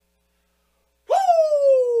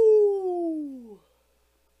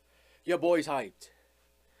Your boy's hyped.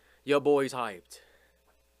 Your boy's hyped.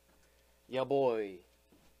 Your boy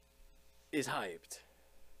is hyped.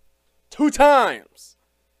 2 times.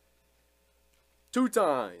 2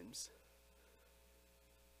 times.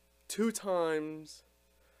 2 times.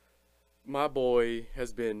 My boy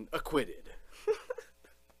has been acquitted.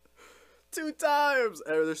 2 times.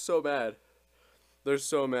 They're so mad. They're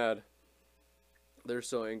so mad. They're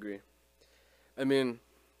so angry. I mean,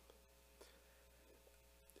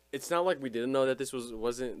 it's not like we didn't know that this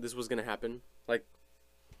was gonna happen. Like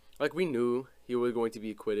we knew he was going to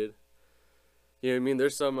be acquitted. You know what I mean?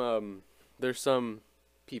 There's some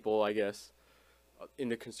people, I guess, in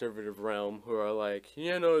the conservative realm who are like,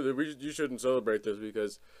 yeah, no, you shouldn't celebrate this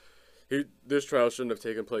because this trial shouldn't have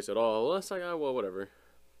taken place at all. Well, it's like, well, whatever.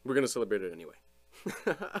 We're gonna celebrate it anyway.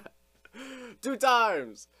 2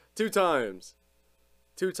 times. 2 times.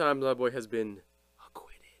 2 times my boy has been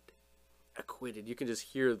acquitted. Acquitted. You can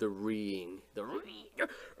just hear the reeing. The reeing.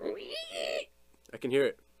 I can hear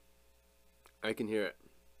it. I can hear it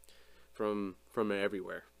from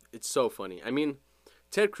everywhere. It's so funny. I mean,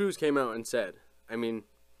 Ted Cruz came out and said, I mean,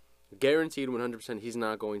 guaranteed 100% he's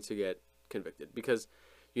not going to get convicted because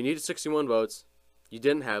you needed 61 votes. You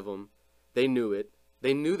didn't have them. They knew it.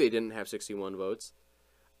 They knew they didn't have 61 votes.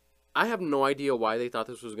 I have no idea why they thought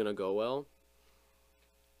this was going to go well.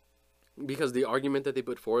 Because the argument that they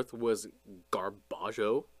put forth was garbage.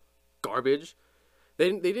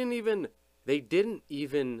 They didn't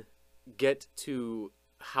even get to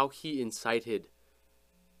how he incited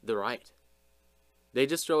the riot. They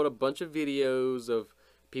just showed a bunch of videos of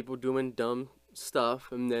people doing dumb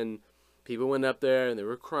stuff, and then people went up there and they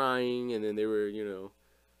were crying, and then they were, you know,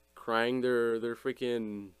 crying their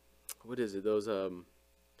freaking, what is it? Those I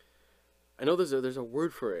know there's a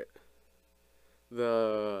word for it.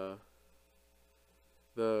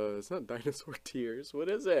 It's not dinosaur tears. What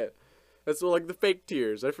is it? That's like the fake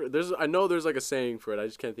tears. I know there's like a saying for it. I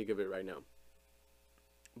just can't think of it right now.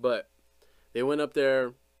 But they went up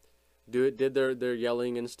there, did their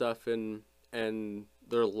yelling and stuff, and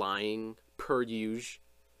they're lying per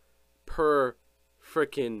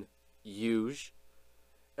freaking usual.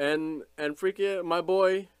 And freaking my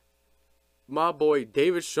boy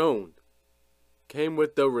David Shoen came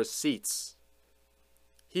with the receipts.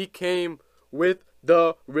 He came with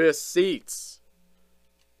the receipts.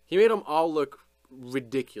 He made them all look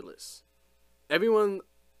ridiculous. Everyone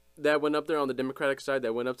that went up there on the Democratic side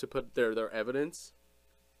that went up to put their evidence,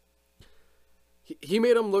 he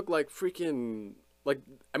made them look like freaking, like,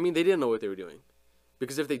 I mean, they didn't know what they were doing.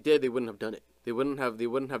 Because if they did, they wouldn't have done it. They wouldn't have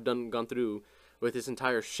gone through with this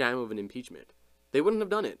entire sham of an impeachment. They wouldn't have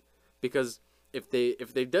done it. Because if they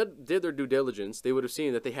did their due diligence, they would have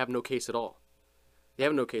seen that they have no case at all. They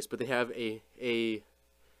have no case, but they have a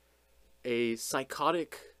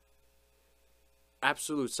psychotic,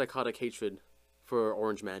 absolute psychotic hatred for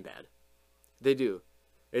Orange Man Bad. They do.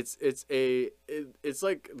 It's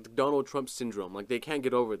like Donald Trump syndrome. Like, they can't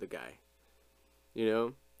get over the guy, you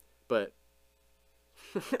know. But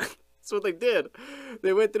that's what they did.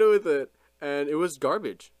 They went through with it, and it was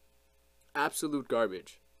garbage, absolute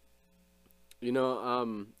garbage. You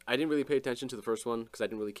know, I didn't really pay attention to the first one because I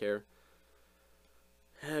didn't really care.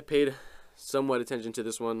 I paid somewhat attention to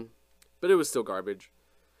this one, but it was still garbage.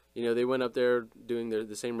 You know, they went up there doing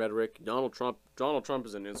the same rhetoric. Donald Trump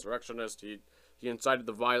is an insurrectionist. He incited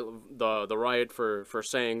the riot for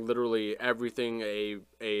saying literally everything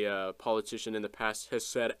a politician in the past has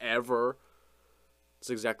said ever.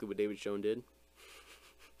 It's exactly what David Shoen did.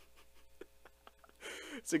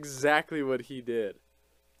 It's exactly what he did.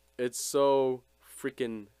 It's so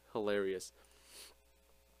freaking hilarious.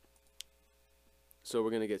 So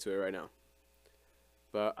we're going to get to it right now.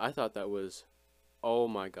 But I thought that was, oh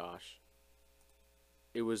my gosh.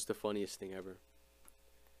 It was the funniest thing ever.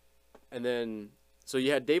 And then, so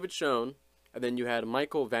you had David Shoen, and then you had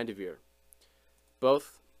Micheal Van Der Ven.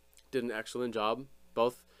 Both did an excellent job.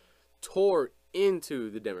 Both tore into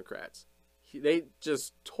the Democrats. They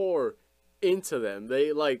just tore into them.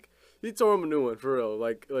 He tore them a new one, for real.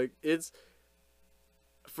 Like it's,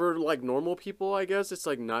 for like normal people, I guess it's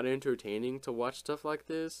like not entertaining to watch stuff like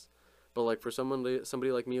this, but like for somebody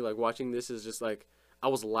like me, like watching this is just like, I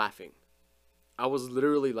was laughing. I was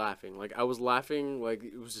literally laughing. Like I was laughing, like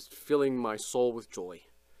it was just filling my soul with joy.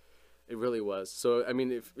 It really was. So I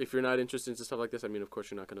mean, if you're not interested in stuff like this, I mean, of course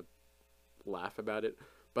you're not gonna laugh about it.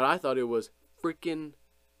 But I thought it was freaking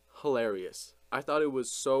hilarious. I thought it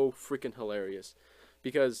was so freaking hilarious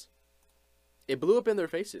because it blew up in their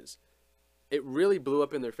faces. It really blew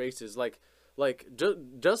up in their faces.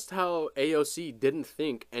 Just how AOC didn't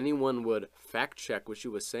think anyone would fact check what she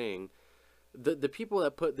was saying. the people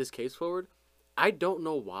that put this case forward, I don't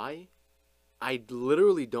know why. I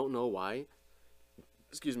literally don't know why.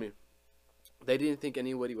 Excuse me. They didn't think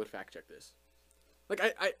anybody would fact check this.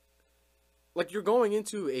 Like like you're going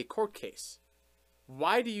into a court case.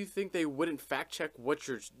 Why do you think they wouldn't fact check what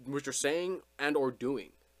you're saying and or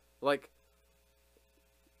doing? Like,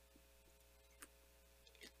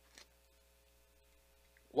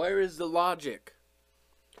 where is the logic?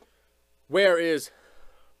 Where is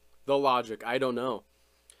the logic? I don't know.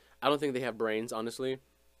 I don't think they have brains, honestly.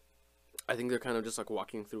 I think they're kind of just like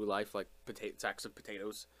walking through life like sacks of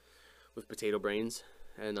potatoes with potato brains,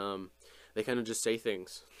 and they kind of just say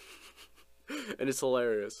things, and it's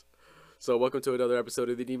hilarious. So welcome to another episode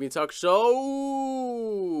of the DB Talk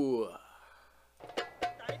Show.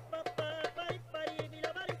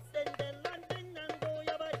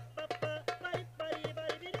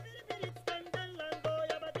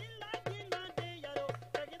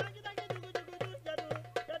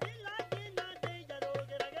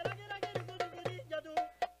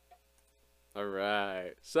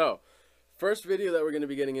 Alright, so first video that we're going to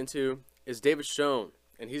be getting into is David Shoen,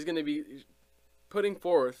 and he's going to be putting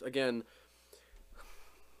forth, again,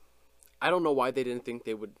 I don't know why they didn't think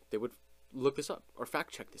they would look this up or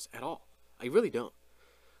fact check this at all. I really don't.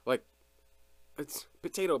 Like, it's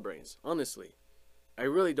potato brains, honestly. I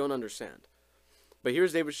really don't understand. But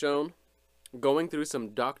here's David Shoen going through some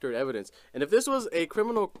doctored evidence. And if this was a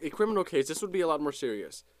criminal case, this would be a lot more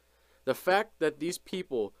serious. The fact that these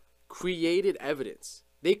people created evidence.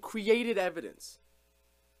 They created evidence.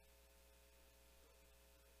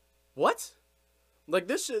 What? Like,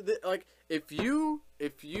 this should, like, if you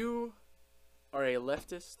are a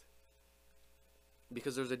leftist,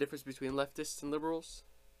 because there's a difference between leftists and liberals,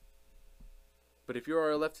 but if you are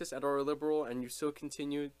a leftist and or a liberal and you still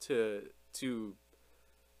continue to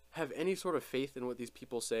have any sort of faith in what these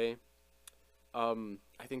people say, I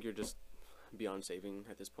think you're just beyond saving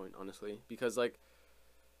at this point, honestly. Because, like,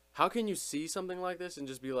 how can you see something like this and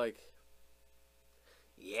just be like,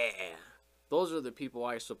 yeah, those are the people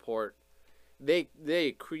I support.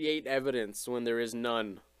 They create evidence when there is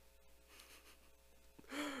none.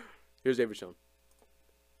 Here's David Shoen.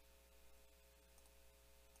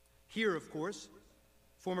 Here, of course,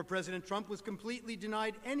 former President Trump was completely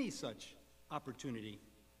denied any such opportunity.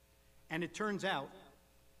 And it turns out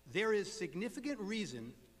there is significant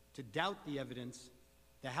reason to doubt the evidence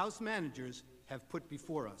the House managers have put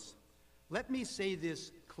before us. Let me say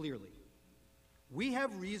this clearly. We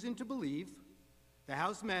have reason to believe the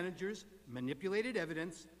House managers manipulated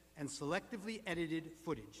evidence and selectively edited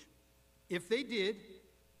footage. If they did,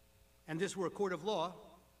 and this were a court of law,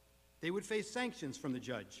 they would face sanctions from the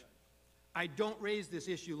judge. I don't raise this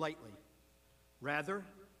issue lightly. Rather,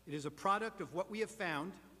 it is a product of what we have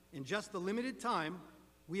found in just the limited time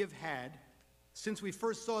we have had since we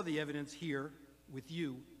first saw the evidence here with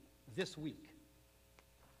you this week.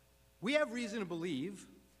 We have reason to believe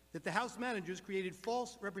that the House managers created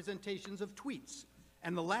false representations of tweets,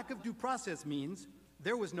 and the lack of due process means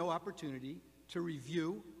there was no opportunity to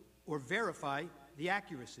review or verify the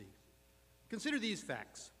accuracy. Consider these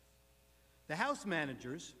facts. The House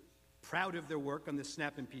managers, proud of their work on the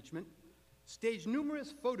snap impeachment, staged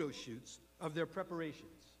numerous photo shoots of their preparations.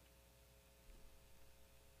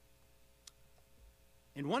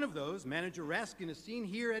 In one of those, Manager Raskin is seen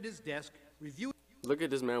here at his desk reviewing. Look at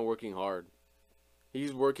this man working hard.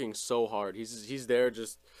 He's working so hard. He's there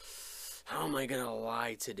just, how am I gonna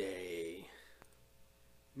lie today?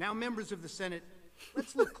 Now, members of the Senate,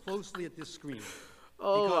 let's look closely at this screen.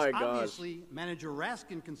 Oh because my gosh. obviously, Manager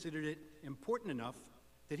Raskin considered it important enough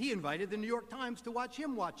that he invited the New York Times to watch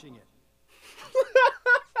him watching it.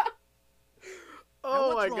 Oh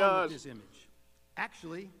now, what's my wrong gosh. with this image?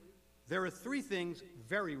 Actually, there are three things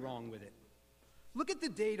very wrong with it. Look at the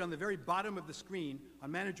date on the very bottom of the screen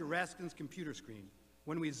on Manager Raskin's computer screen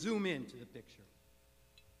when we zoom into the picture.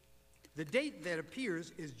 The date that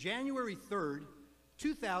appears is January 3rd,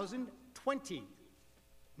 2020,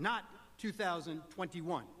 not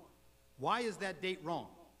 2021. Why is that date wrong?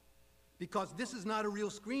 Because this is not a real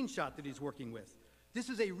screenshot that he's working with. This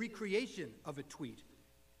is a recreation of a tweet.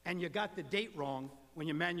 And you got the date wrong when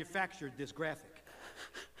you manufactured this graphic.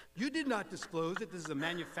 You did not disclose that this is a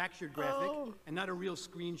manufactured graphic and not a real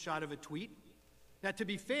screenshot of a tweet. Now, to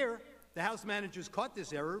be fair, the House managers caught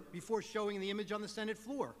this error before showing the image on the Senate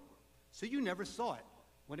floor. So you never saw it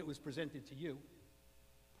when it was presented to you.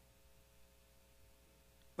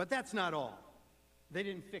 But that's not all. They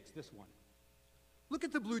didn't fix this one. Look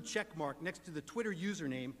at the blue check mark next to the Twitter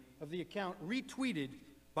username of the account retweeted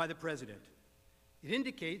by the president. It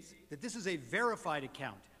indicates that this is a verified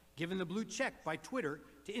account, given the blue check by Twitter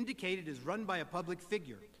to indicate it is run by a public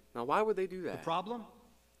figure. Now, why would they do that? The problem?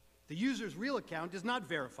 The user's real account is not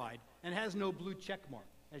verified and has no blue check mark.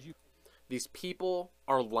 These people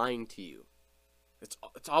are lying to you. It's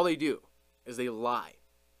all they do is they lie.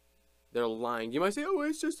 They're lying. You might say, "Oh,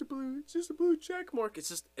 it's just a blue check mark."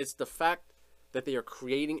 It's the fact that they are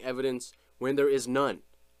creating evidence when there is none.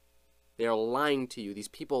 They are lying to you. These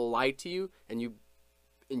people lie to you, and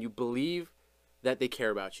you believe that they care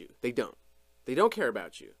about you. They don't. They don't care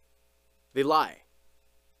about you. They lie,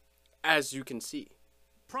 as you can see.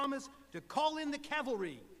 Promise to call in the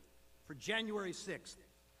cavalry for January 6th.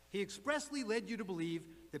 He expressly led you to believe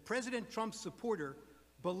that President Trump's supporter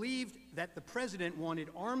believed that the president wanted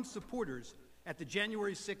armed supporters at the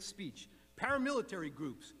January 6th speech, paramilitary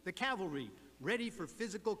groups, the cavalry, ready for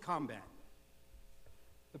physical combat.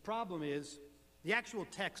 The problem is, the actual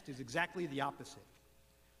text is exactly the opposite.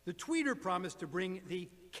 The tweeter promised to bring the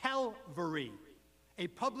Calvary, a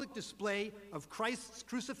public display of Christ's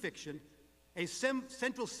crucifixion, a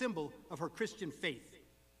central symbol of her Christian faith,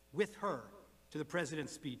 with her to the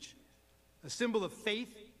president's speech, a symbol of faith,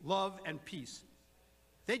 love, and peace.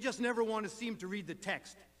 They just never want to seem to read the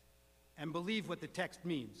text and believe what the text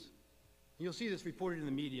means. You'll see this reported in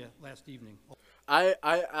the media last evening. I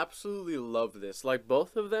absolutely love this. Like,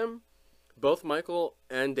 both of them, both Michael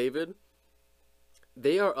and David,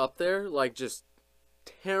 they are up there, like, just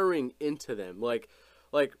tearing into them. Like,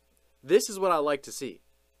 this is what I like to see.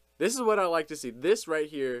 This is what I like to see. This right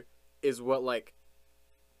here is what, like,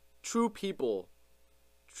 true people,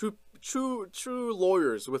 true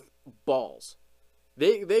lawyers with balls.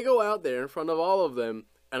 They go out there in front of all of them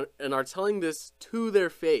and are telling this to their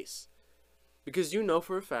face. Because you know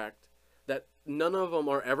for a fact that none of them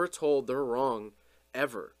are ever told they're wrong,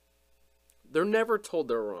 ever. They're never told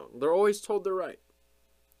they're wrong. They're always told they're right.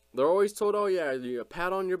 They're always told, "Oh yeah, you a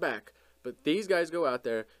pat on your back." But these guys go out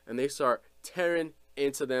there and they start tearing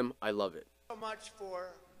into them. I love it. So much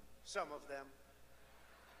for some of them.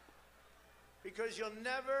 Because you'll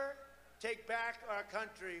never take back our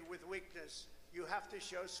country with weakness. You have to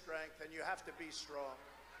show strength and you have to be strong.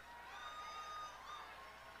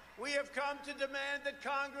 We have come to demand that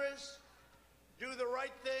Congress do the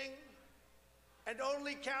right thing and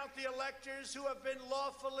only count the electors who have been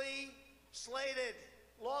lawfully slated.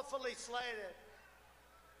 Lawfully slated.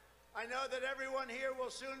 I know that everyone here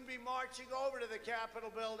will soon be marching over to the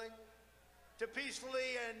Capitol building to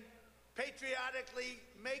peacefully and patriotically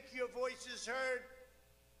make your voices heard.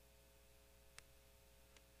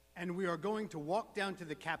 And we are going to walk down to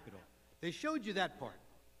the Capitol. They showed you that part.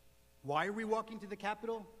 Why are we walking to the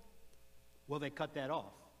Capitol? Well, they cut that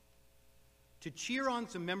off. To cheer on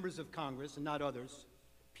some members of Congress, and not others,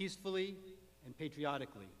 peacefully and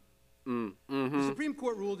patriotically. The Supreme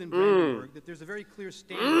Court ruled in Brandenburg that there's a very clear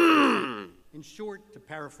standard. In short, to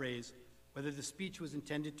paraphrase, whether the speech was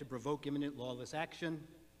intended to provoke imminent lawless action,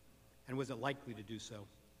 and was it likely to do so.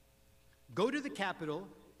 Go to the Capitol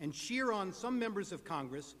and cheer on some members of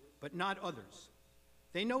Congress, but not others.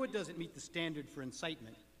 They know it doesn't meet the standard for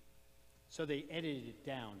incitement, so they edited it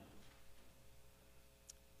down.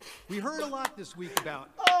 We heard a lot this week about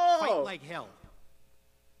fight like hell,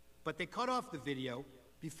 but they cut off the video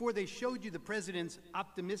before they showed you the president's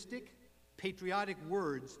optimistic, patriotic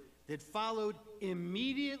words that followed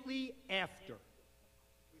immediately after.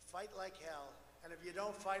 We fight like hell, and if you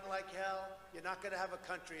don't fight like hell, you're not going to have a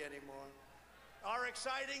country anymore. Our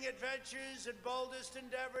exciting adventures and boldest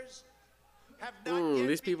endeavors have not yet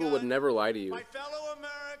these people would begun. never lie to you. My fellow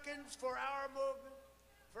Americans, for our movement,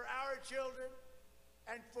 for our children,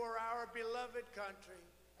 and for our beloved country.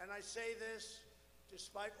 And I say this,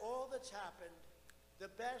 despite all that's happened, the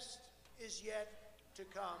best is yet to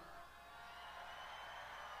come.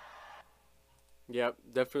 Yep,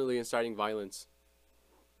 definitely inciting violence.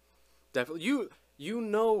 Definitely, you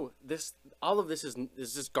know this. All of this is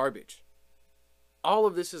just garbage. All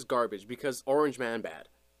of this is garbage because Orange Man bad.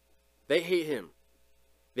 They hate him.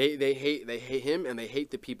 They hate him, and they hate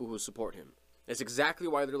the people who support him. That's exactly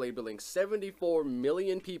why they're labeling 74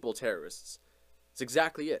 million people terrorists. That's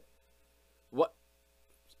exactly it. What?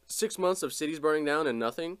 6 months of cities burning down and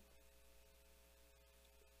nothing?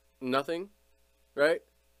 Nothing? Right?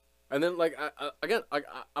 And then, like,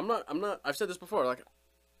 I'm not, I've said this before, like,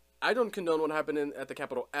 I don't condone what happened at the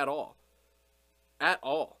Capitol at all. At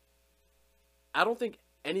all. I don't think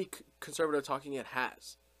any conservative talking head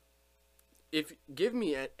has. Give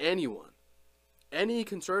me anyone, any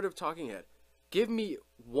conservative talking head, give me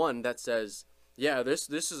one that says, yeah, this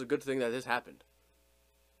is a good thing that this happened.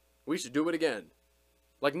 We should do it again.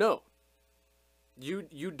 Like, no.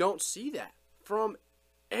 You don't see that from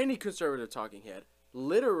any conservative talking head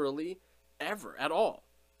literally ever at all.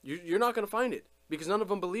 You're not going to find it because none of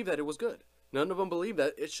them believe that it was good. None of them believe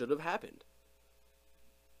that it should have happened.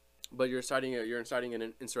 But you're inciting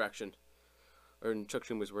an insurrection, or in Chuck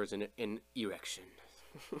Schumer's words, an erection.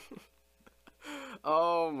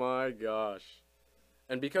 Oh my gosh!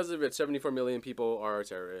 And because of it, 74 million people are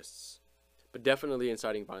terrorists, but definitely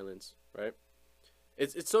inciting violence. Right?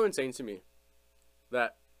 It's so insane to me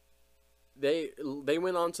that they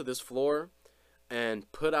went onto this floor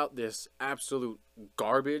and put out this absolute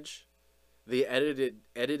garbage. They edited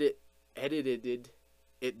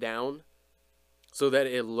it down so that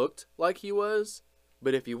it looked like he was,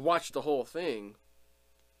 but if you watch the whole thing,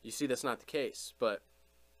 you see that's not the case. But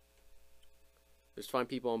there's fine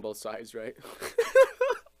people on both sides, right?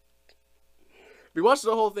 If you watch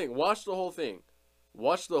the whole thing, watch the whole thing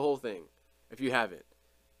if you haven't.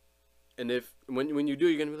 And if when you do,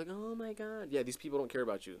 you're gonna be like, oh my god, yeah, these people don't care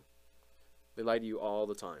about you. They lie to you all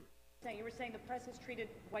the time. You were saying the press has treated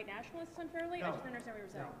white nationalists unfairly? No. I just didn't understand what you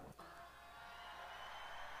were saying. No.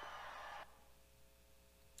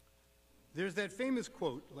 There's that famous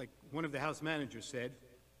quote, like one of the House managers said,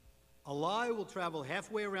 "A lie will travel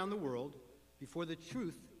halfway around the world before the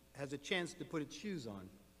truth has a chance to put its shoes on."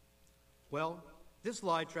 Well, this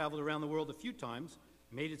lie traveled around the world a few times,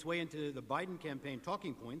 made its way into the Biden campaign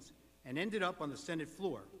talking points, and ended up on the Senate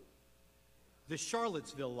floor. The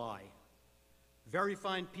Charlottesville lie. Very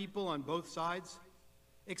fine people on both sides,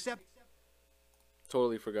 except...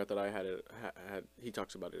 Totally forgot that I had it. He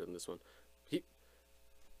talks about it in this one.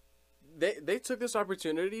 They took this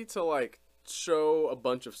opportunity to like show a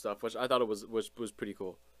bunch of stuff, which I thought it was pretty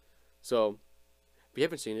cool. So, if you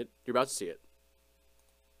haven't seen it, you're about to see it.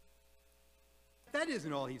 That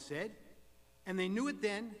isn't all he said, and they knew it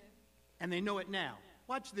then, and they know it now.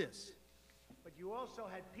 Watch this. But you also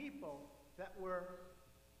had people that were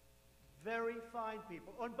very fine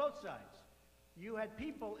people on both sides. You had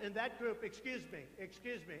people in that group, excuse me,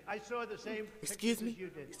 I saw the same pictures as you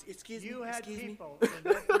did. You had people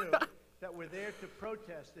in that group that were there to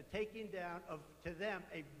protest the taking down of, to them,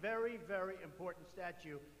 a very, very important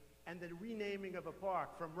statue and the renaming of a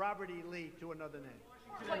park from Robert E. Lee to another name.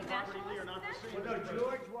 Robert E. Lee are not the same. Well, no,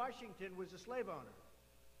 George Washington was a slave owner.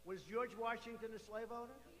 Was George Washington a slave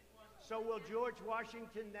owner? So will George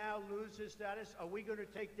Washington now lose his status? Are we going to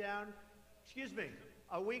take down, excuse me,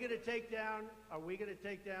 are we going to take down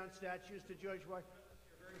statues to George Washington?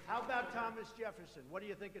 How about Thomas Jefferson? What do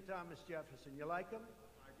you think of Thomas Jefferson? You like him?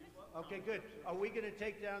 Okay, good. Are we going to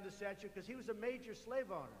take down the statue? Because he was a major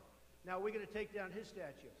slave owner. Now we're going to take down his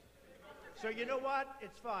statue. So you know what?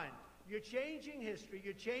 It's fine. You're changing history,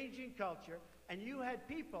 you're changing culture, and you had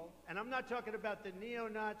people, and I'm not talking about the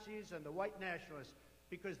neo-Nazis and the white nationalists,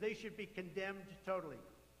 because they should be condemned totally.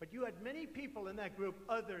 But you had many people in that group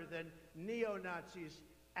other than neo-Nazis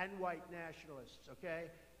and white nationalists, okay?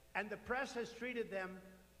 And the press has treated them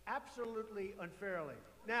absolutely unfairly.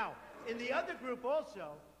 Now, in the other group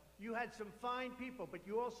also, you had some fine people, but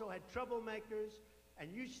you also had troublemakers,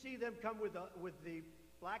 and you see them come with the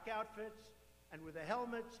black outfits, and with the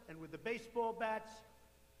helmets, and with the baseball bats.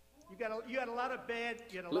 You had a lot of bad.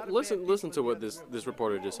 Listen to what this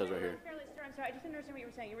reporter just says right here. I'm sorry, I just didn't understand what you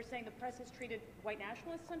were saying. You were saying the press has treated white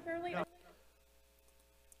nationalists unfairly? No.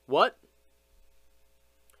 What?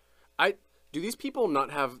 Do these people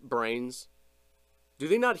not have brains? Do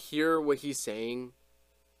they not hear what he's saying?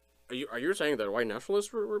 Are you saying that white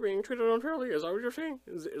nationalists were being treated unfairly? Is that what you're saying?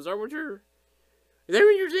 Is that what you're? Is that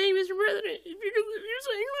what you're saying, Mr. President? If you're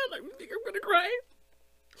saying that, I think I'm gonna cry.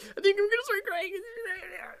 I think I'm gonna start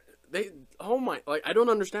crying. Oh my! Like I don't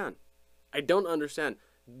understand.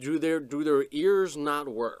 Do their ears not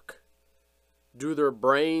work? Do their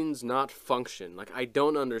brains not function? Like I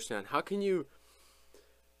don't understand. How can you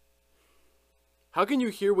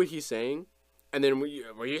hear what he's saying, and then were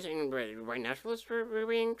you saying white nationalists were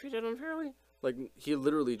being treated unfairly? Like he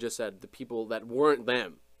literally just said the people that weren't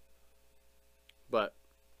them. But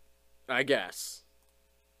I guess.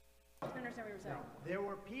 I don't understand what you were saying. There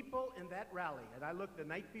were people in that rally, and I looked the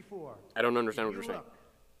night before. I don't understand what you're saying.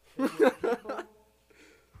 There were people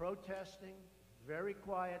protesting very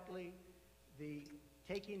quietly the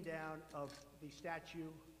taking down of the statue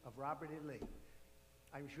of Robert E. Lee.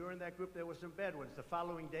 I'm sure in that group there were some bad ones. The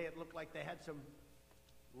following day it looked like they had some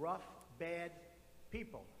rough, bad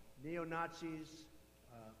people, neo-Nazis,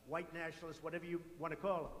 white nationalists, whatever you want to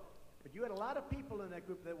call them. But you had a lot of people in that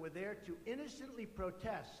group that were there to innocently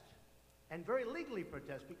protest, and very legally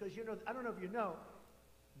protest, because, you know, I don't know if you know,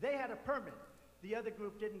 they had a permit. The other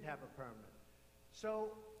group didn't have a permit.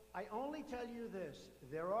 So I only tell you this,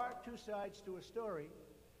 there are two sides to a story.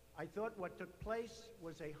 I thought what took place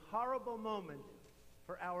was a horrible moment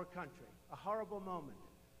for our country. A horrible moment.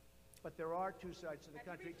 But there are two sides to the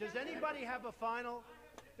country. Does anybody have a final?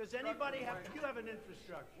 Does anybody have, you have an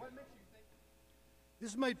infrastructure.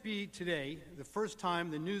 This might be today the first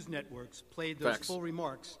time the news networks played those Facts. full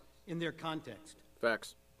remarks in their context.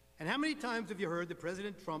 Facts. And how many times have you heard that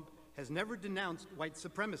President Trump has never denounced white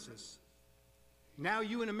supremacists? Now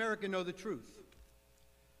you in America know the truth.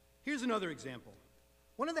 Here's another example.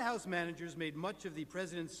 One of the House managers made much of the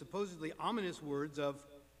president's supposedly ominous words of,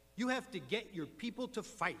 "You have to get your people to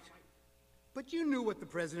fight." But you knew what the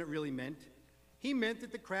president really meant. He meant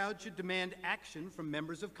that the crowd should demand action from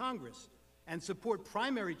members of Congress and support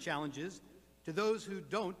primary challenges to those who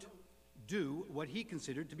don't do what he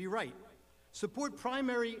considered to be right. Support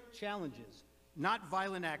primary challenges, not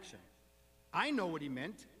violent action. I know what he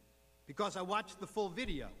meant because I watched the full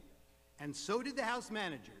video, and so did the House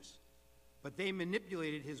managers, but they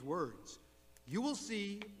manipulated his words. You will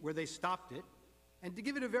see where they stopped it, and to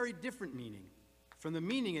give it a very different meaning from the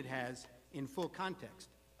meaning it has in full context.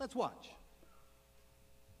 Let's watch.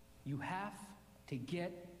 You have to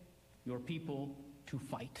get your people to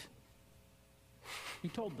fight. He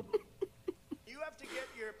told them. You have to get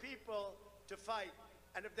your people to fight.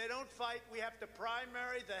 And if they don't fight, we have to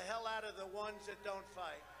primary the hell out of the ones that don't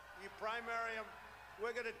fight. You primary them,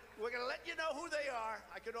 we're gonna let you know who they are.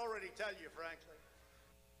 I could already tell you, frankly.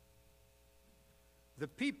 The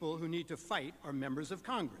people who need to fight are members of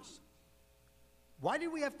Congress. Why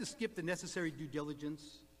did we have to skip the necessary due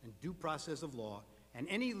diligence and due process of law and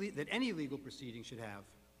that any legal proceeding should have?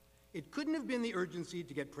 It couldn't have been the urgency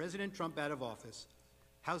to get President Trump out of office.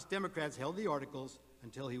 House Democrats held the articles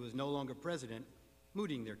until he was no longer president,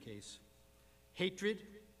 mooting their case. Hatred,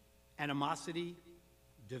 animosity,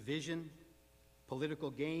 division, political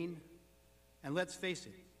gain, and let's face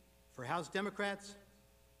it, for House Democrats,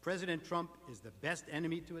 President Trump is the best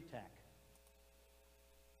enemy to attack.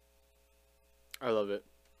 I love it.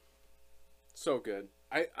 So good.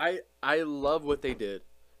 I love what they did.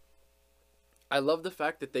 I love the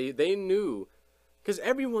fact that they knew, because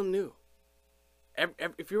everyone knew.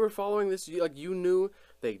 If you were following this, you knew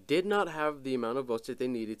they did not have the amount of votes that they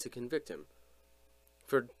needed to convict him.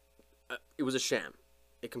 It was a sham,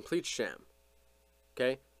 a complete sham.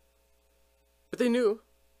 Okay, but they knew,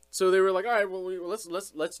 so they were like, all right, well,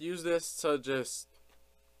 let's use this to just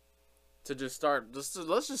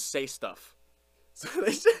let's just say stuff. So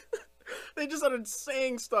they just started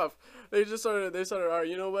saying stuff. They started, all right,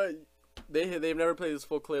 you know what? They've never played this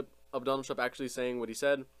full clip of Donald Trump actually saying what he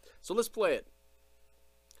said, so let's play it.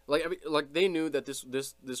 Like they knew that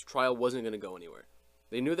this trial wasn't going to go anywhere.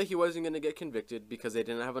 They knew that he wasn't going to get convicted because they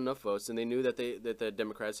didn't have enough votes, and they knew that the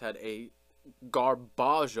Democrats had a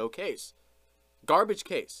garbage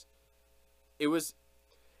case. It was,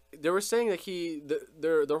 they were saying that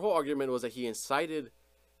their whole argument was that he incited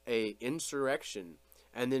a insurrection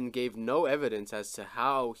and then gave no evidence as to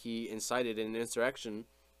how he incited an insurrection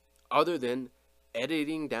other than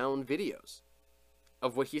editing down videos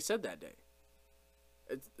of what he said that day.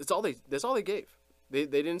 That's all they gave. They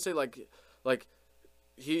didn't say like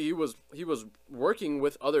he was working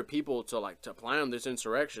with other people to plan this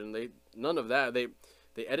insurrection. None of that. They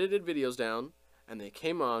edited videos down and they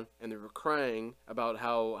came on and they were crying about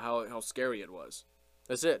how scary it was.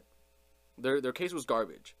 That's it. Their case was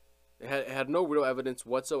garbage. It had no real evidence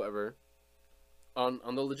whatsoever on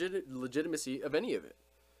the legitimacy of any of it.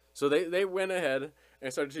 So they went ahead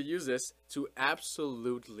and started to use this to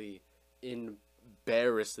absolutely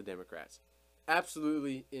embarrass the Democrats.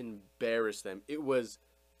 Absolutely embarrass them. It was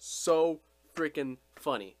so freaking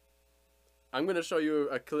funny. I'm going to show you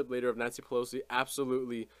a clip later of Nancy Pelosi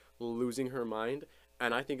absolutely losing her mind,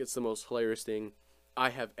 and I think it's the most hilarious thing I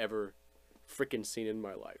have ever freaking seen in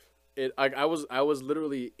my life. I was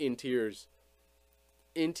literally in tears,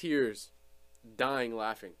 dying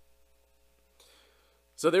laughing.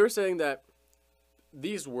 So they were saying that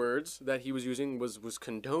these words that he was using was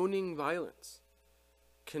condoning violence.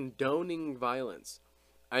 Condoning violence.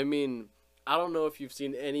 I mean, I don't know if you've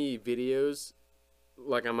seen any videos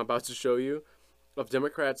like I'm about to show you of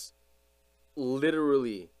Democrats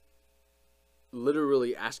literally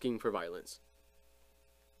asking for violence.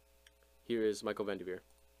 Here is Micheal Van Der Ven.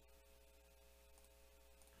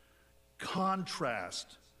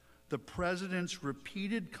 Contrast the president's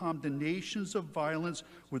repeated condemnations of violence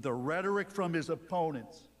with the rhetoric from his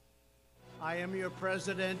opponents. I am your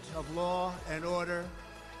president of law and order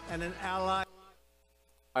and an ally.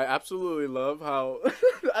 I absolutely love how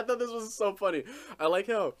I thought this was so funny. I like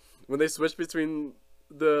how when they switch between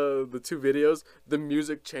the two videos, the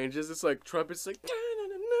music changes. It's like Trump is like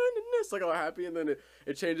just like all happy, and then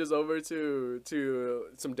it changes over to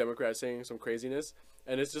some Democrat saying some craziness,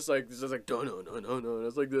 and it's just like no, and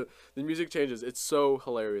it's like the music changes. It's so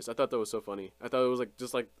hilarious. I thought that was so funny. I thought it was like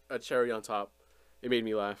just like a cherry on top. It made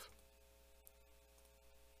me laugh.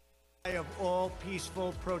 Of all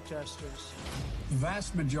peaceful protesters. The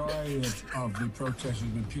vast majority of the protest has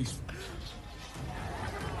been peaceful.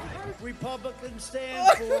 Republicans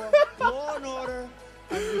stand for law and order.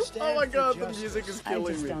 Oh my God, the music is killing me.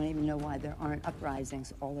 I just don't even know why there aren't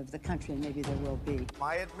uprisings all over the country, and maybe there will be.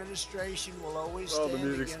 My administration will always the stand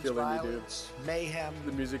music's against killing me, dude. violence, mayhem,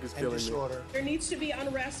 The music is and killing me. disorder. There needs to be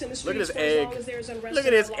unrest in the Look at streets his for as long egg. as there's unrest Look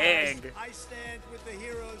at in his our lives. egg. I stand with the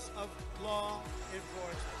heroes of law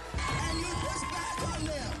enforcement. And you push back on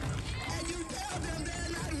them, and you tell them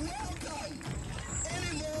they're not welcome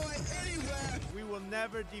anymore, anywhere. We will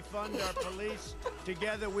never defund our police.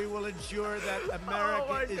 Together we will ensure that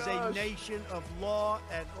America is a nation of law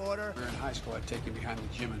and order. When we were in high school, I'd take him behind the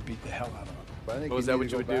gym and beat the hell out of him. But I think Was that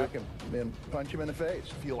what you would do? And punch him in the face.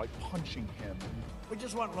 Feel like punching him. We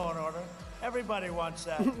just want law and order. Everybody wants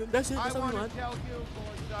that. That's it. I That's all we want want. to tell you,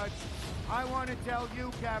 Gorsuch, I want to tell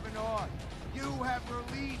you, Kavanaugh, you have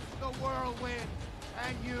released the whirlwind,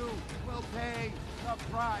 and you will pay the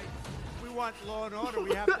price. We want law and order.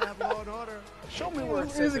 We have to have law and order. Show me where it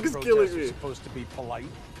The says music that is protests killing are me. supposed to be polite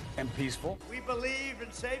and peaceful. We believe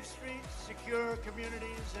in safe streets, secure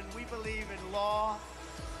communities, and we believe in law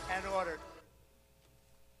and order.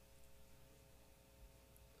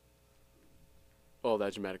 Oh,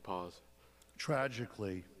 that dramatic pause.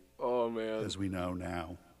 Tragically, Oh man. as we know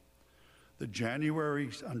now, on January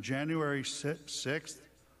 6th,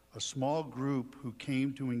 a small group who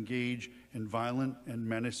came to engage in violent and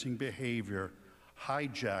menacing behavior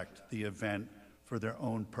hijacked the event for their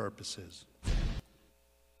own purposes.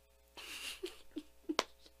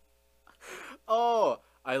 Oh,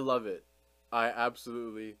 I love it. I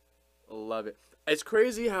absolutely love it. It's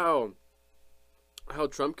crazy how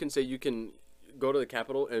Trump can say you can go to the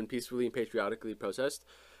Capitol and peacefully and patriotically protest,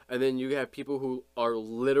 and then you have people who are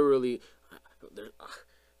literally,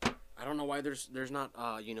 I don't know why there's not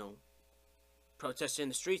protests in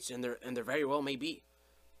the streets, and there very well may be.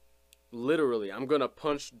 Literally, I'm gonna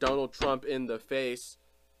punch Donald Trump in the face.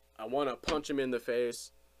 I want to punch him in the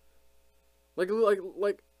face. Like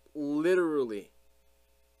literally,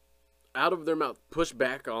 out of their mouth, push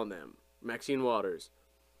back on them. Maxine Waters.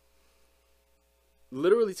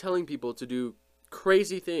 Literally telling people to do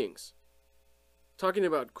crazy things. Talking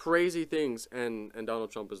about crazy things, and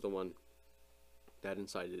Donald Trump is the one that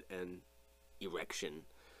incited an erection,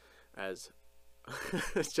 as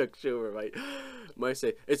Chuck Schumer might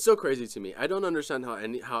say. It's so crazy to me. I don't understand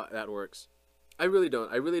how that works. I really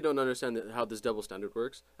don't. I really don't understand how this double standard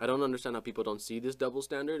works. I don't understand how people don't see this double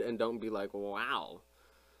standard and don't be like, wow,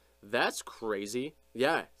 that's crazy.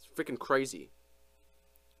 Yeah, it's freaking crazy.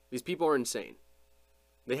 These people are insane.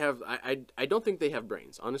 They have, I don't think they have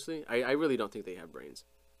brains, honestly. I really don't think they have brains.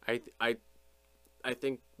 I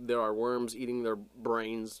think there are worms eating their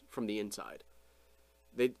brains from the inside.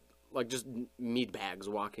 They, like, just meat bags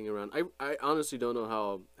walking around. I honestly don't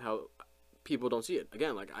know how people don't see it.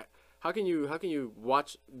 Again, like, how can you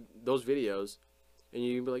watch those videos and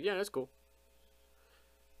you be like, yeah, that's cool.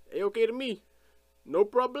 Hey, okay to me. No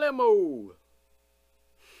problemo.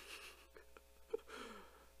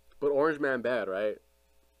 But Orange Man bad, right?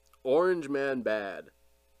 Orange Man bad.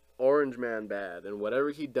 Orange Man bad. And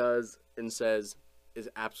whatever he does and says is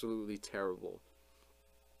absolutely terrible.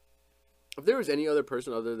 If there was any other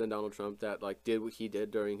person other than Donald Trump that like did what he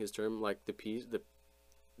did during his term, like the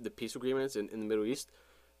peace agreements in the Middle East,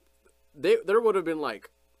 there would have been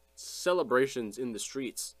like celebrations in the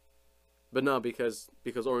streets. But no, because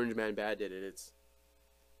Orange Man bad did it,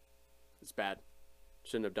 it's bad.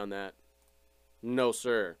 Shouldn't have done that. No,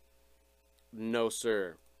 sir. No,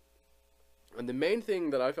 sir. And the main thing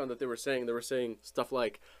that I found that they were saying stuff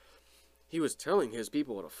like, he was telling his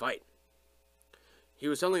people to fight. He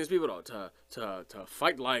was telling his people to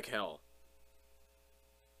fight like hell.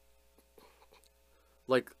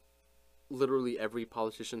 Like, literally every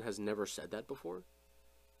politician has never said that before.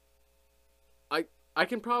 I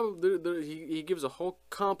can probably, he gives a whole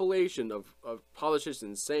compilation of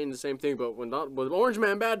politicians saying the same thing, but when Orange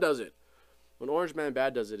Man Bad does it,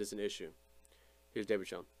 it's an issue. Here's David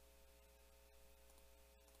Shoen.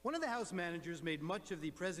 One of the House managers made much of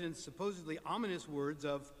the president's supposedly ominous words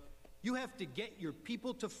of, "You have to get your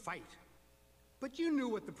people to fight." But you knew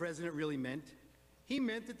what the president really meant. He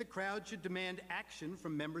meant that the crowd should demand action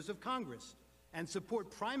from members of Congress and support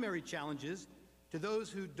primary challenges to those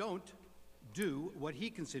who don't do what he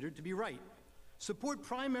considered to be right. Support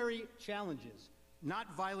primary challenges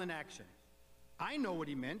not violent action. I know what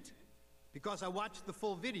he meant because I watched the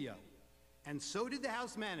full video, and so did the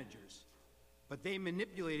House managers, but they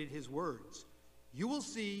manipulated his words. You will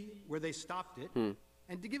see where they stopped it,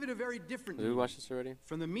 and to give it a very different Did we watch this already?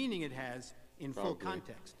 from the meaning it has in full Probably.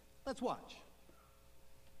 context. Let's watch.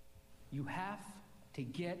 You have to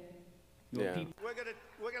get your Yeah. people. We're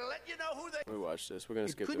gonna let you know who they. We watched this. We're gonna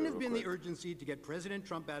It skip couldn't through have it been real the quick. urgency to get President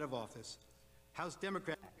Trump out of office. House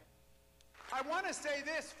Democrats I want to say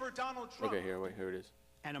this for Donald Trump. Okay, here it is.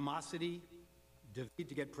 animosity to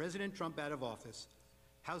get President Trump out of office.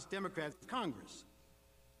 House Democrats, Congress.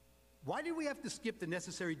 Why did we have to skip the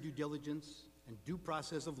necessary due diligence and due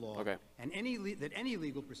process of law and that any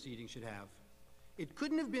legal proceeding should have? It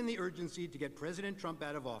couldn't have been the urgency to get President Trump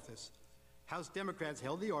out of office. House Democrats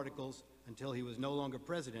held the articles until he was no longer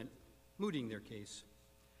president, mooting their case.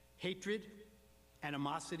 Hatred,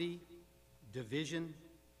 animosity, division,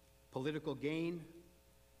 political gain,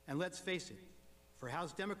 and let's face it, for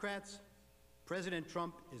House Democrats, President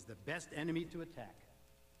Trump is the best enemy to attack.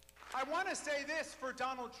 I want to say this for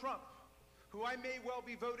Donald Trump, who I may well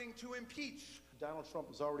be voting to impeach. Donald Trump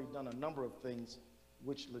has already done a number of things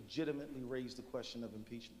which legitimately raise the question of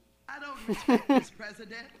impeachment. I don't respect this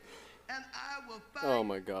president, and I will fight Oh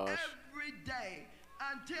my gosh. every day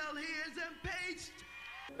until he is impeached.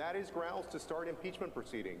 That is grounds to start impeachment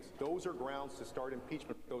proceedings. Those are grounds to start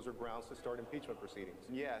impeachment. Those are grounds to start impeachment proceedings.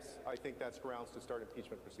 Yes, I think that's grounds to start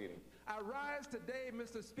impeachment proceedings. I rise today,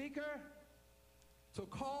 Mr. Speaker, to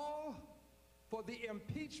call for the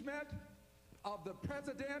impeachment of the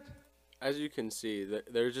president. As you can see,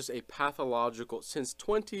 there's just a pathological since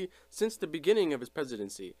the beginning of his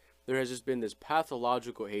presidency, there has just been this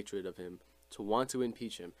pathological hatred of him to want to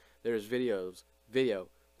impeach him. There's video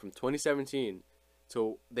from 2017.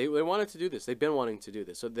 So they wanted to do this. They've been wanting to do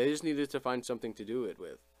this. So they just needed to find something to do it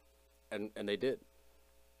with. And they did.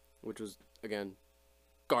 Which was, again,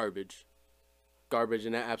 garbage. Garbage,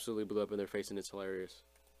 and that absolutely blew up in their face, and it's hilarious.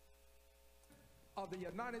 Of the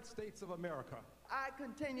United States of America. I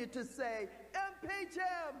continue to say, impeach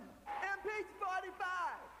him! Impeach 45!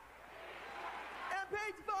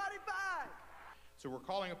 Impeach 45! So we're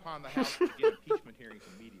calling upon the House to begin impeachment hearings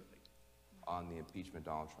immediately. On the impeachment,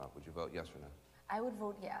 Donald Trump, would you vote yes or no? I would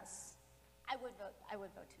vote yes. I would vote to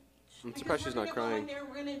impeach. I'm surprised she's not crying.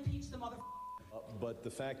 We're going to impeach the mother. But the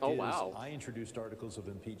fact Oh, is, wow. I introduced articles of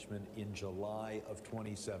impeachment in July of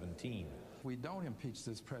 2017. If we don't impeach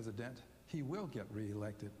this president, he will get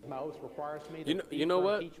reelected. My oath requires me to You know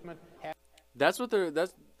what? That's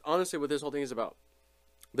honestly what this whole thing is about.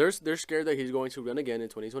 They're scared that he's going to run again in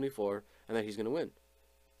 2024 and that he's going to win.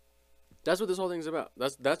 That's what this whole thing's about.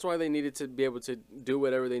 That's why they needed to be able to do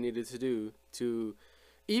whatever they needed to do to,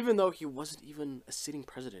 even though he wasn't even a sitting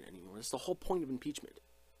president anymore. That's the whole point of impeachment.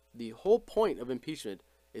 The whole point of impeachment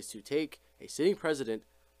is to take a sitting president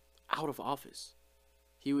out of office.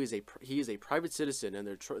 He is a private citizen, and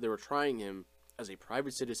they were trying him as a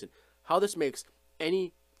private citizen. How this makes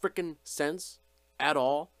any freaking sense at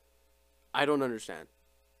all, I don't understand.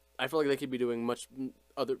 I feel like they could be doing much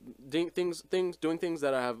other things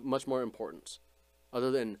that have much more importance,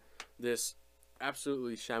 other than this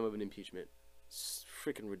absolutely sham of an impeachment. It's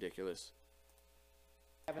freaking ridiculous.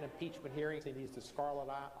 Have an impeachment hearing. He needs the scarlet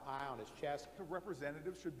eye on his chest. The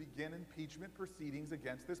representatives should begin impeachment proceedings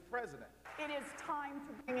against this president. It is time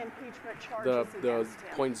to bring impeachment charges The against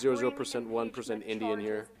him. 0.00% 1% Indian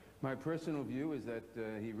here. My personal view is that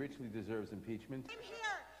he richly deserves impeachment. I'm here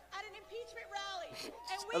at an impeachment rally.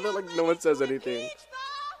 I feel like no one says anything.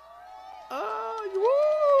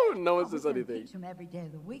 Woo! No one says anything. Impeach him every day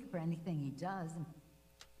of the week for anything he does.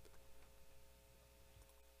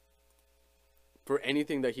 For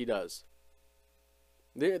anything that he does.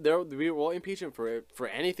 We will impeach him for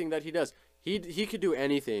anything that he does. He could do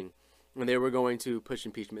anything, and they were going to push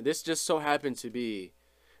impeachment. This just so happened to be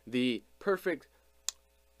the perfect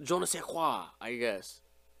je ne sais quoi, I guess,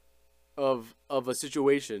 of a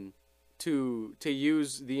situation to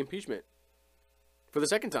use the impeachment for the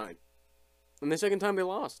second time. And the second time they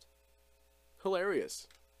lost. Hilarious.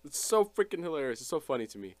 It's so freaking hilarious. It's so funny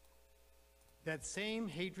to me. That same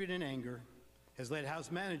hatred and anger has led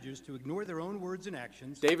House managers to ignore their own words and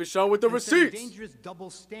actions. David Shoen with the and set a receipts. dangerous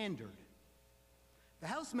double standard. The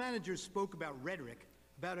House managers spoke about rhetoric,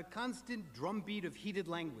 about a constant drumbeat of heated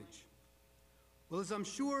language. Well, as I'm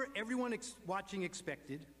sure everyone watching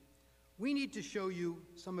expected, we need to show you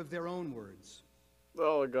some of their own words.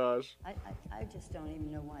 Oh gosh. I just don't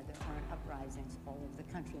even know why there aren't uprisings all over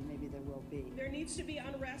the country, and maybe there will be. There needs to be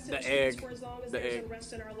unrest in The the streets egg. for as long as The there's egg.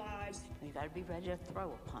 unrest in our lives. You got to be ready to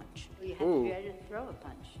throw a punch. You have Ooh. to be ready to throw a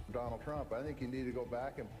punch. Donald Trump, I think you need to go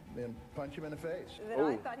back and punch him in the face. Then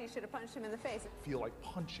I thought he should have punched him in the face. Feel like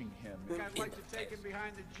punching him. I'd like to take him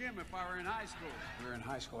behind the gym if I were in high school. If we were in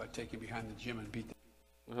high school, I'd take him behind the gym and beat the...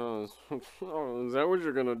 Oh, is that what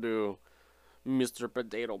you're gonna do, Mr.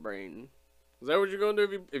 Potato Brain? Is that what you're gonna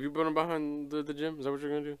do if you put him behind the gym? Is that what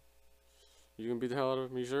you're gonna do? You gonna beat the hell out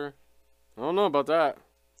of him? You sure? I don't know about that.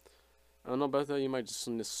 I don't know about that. You might just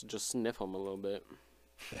sniff him a little bit.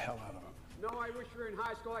 the hell out of him. No, I wish we were in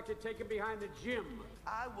high school. I could take him behind the gym.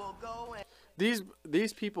 I will go and...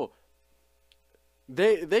 These people,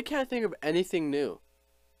 they can't think of anything new.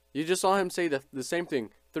 You just saw him say the same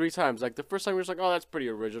thing 3 times. Like the first time you're just like, oh, that's pretty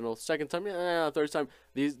original. Second time, yeah. Third time,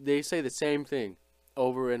 they say the same thing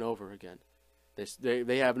over and over again.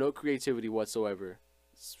 They have no creativity whatsoever.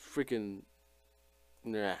 It's freaking,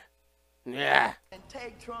 nah. And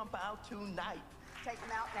take Trump out tonight. Take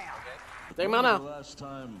him out now. Take him out now. The last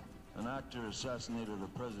time an actor assassinated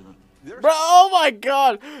a president. Bro, oh my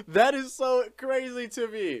god, that is so crazy to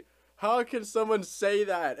me. How can someone say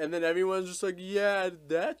that and then everyone's just like, yeah,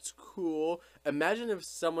 that's cool. Imagine if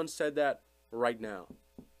someone said that right now.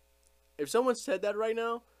 If someone said that right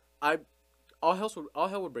now, all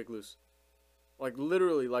hell would break loose. Like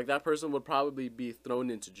literally, like that person would probably be thrown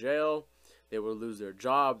into jail. They would lose their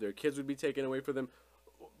job. Their kids would be taken away from them.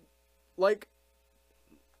 Like,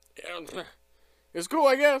 it's cool,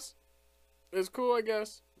 I guess. It's cool, I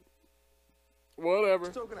guess. Whatever.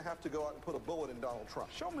 Still gonna have to go out and put a bullet in Donald Trump.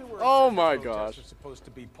 Show me where. Oh my gosh. Protests are supposed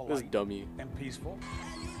to be This polite dummy. and peaceful.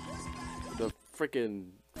 The freaking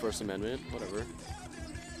First Amendment. Whatever.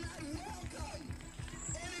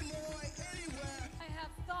 I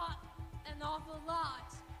have thought an awful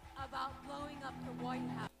lot about blowing up the White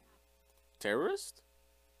House. Terrorist?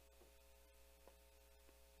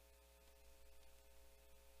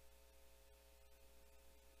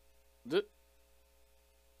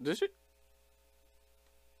 Did she?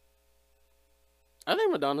 I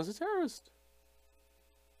think Madonna's a terrorist.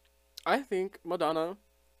 I think Madonna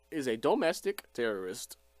is a domestic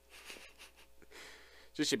terrorist.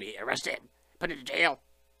 She should be arrested, put into jail.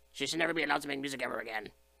 She should never be allowed to make music ever again.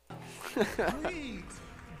 Please,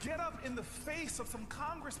 get up in the face of some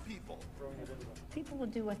Congress people. People will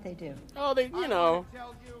do what they do. Oh, you know,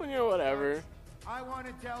 whatever. I want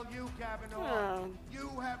to tell you, Kavanaugh, Yeah. you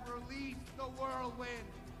have released the whirlwind,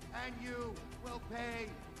 and you will pay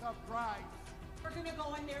the price. We're gonna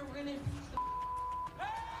go in there, we're gonna...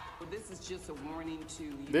 This is just a warning to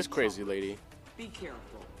you. This crazy lady. Be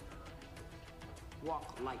careful.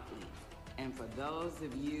 Walk lightly. And for those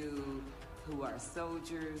of you who are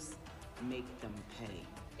soldiers, make them pay.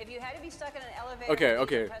 If you had to be stuck in an elevator...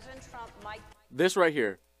 Okay. President Trump might... This right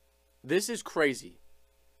here. This is crazy.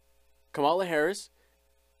 Kamala Harris,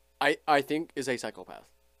 I think is a psychopath.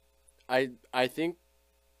 I think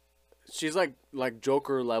she's like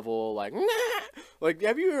Joker level, like, nah! Like,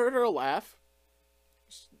 have you heard her laugh?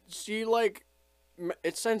 She like,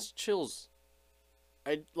 it sends chills.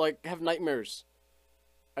 I like have nightmares.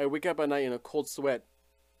 I wake up at night in a cold sweat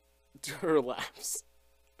to her laughs.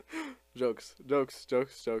 Jokes.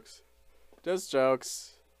 Just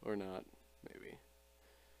jokes. Or not, maybe.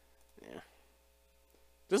 Yeah.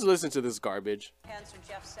 Just listen to this garbage. Answer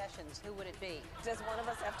Jeff Sessions, who would it be? Does one of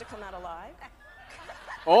us have to come out alive?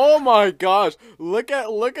 Oh my gosh. Look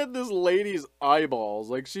at this lady's eyeballs.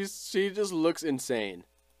 Like she just looks insane.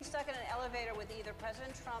 Stuck in an elevator with either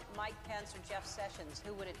President Trump, Mike Pence, or Jeff Sessions,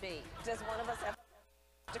 who would it be? Does one of us have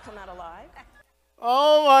to come out alive?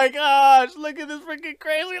 Oh my gosh. Look at this freaking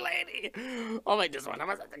crazy lady. Oh my, does one of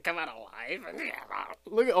us have to come out alive?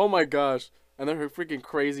 Look at, oh my gosh. And then her freaking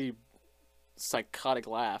crazy psychotic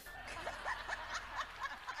laugh.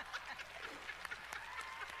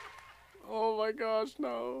 Oh my gosh,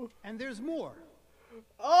 no. And there's more.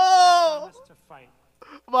 Oh! To fight.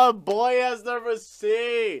 My boy has the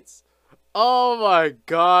receipts. Oh my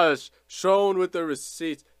gosh. Shown with the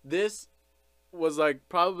receipts. This was like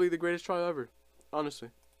probably the greatest trial ever. Honestly.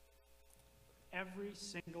 Every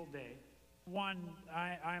single day.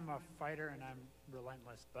 I'm a fighter and I'm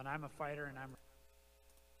relentless. But I'm a fighter and I'm...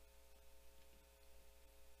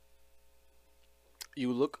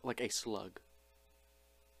 You look like a slug.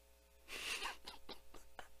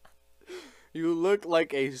 You look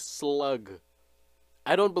like a slug.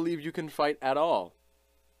 I don't believe you can fight at all.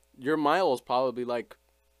 Your mile is probably like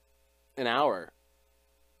an hour.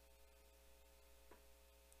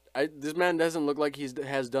 This man doesn't look like he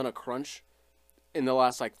has done a crunch in the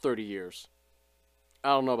last like 30 years. I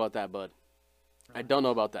don't know about that, bud. I don't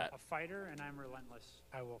know about that. A fighter, and I'm relentless.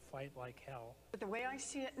 I will fight like hell. But the way I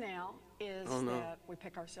see it now is Oh, no. that we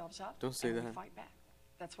pick ourselves up Don't say and we that. fight back.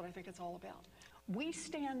 That's what I think it's all about. We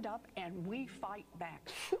stand up and we fight back.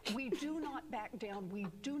 We do not back down. We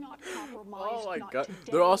do not compromise. Oh my not God.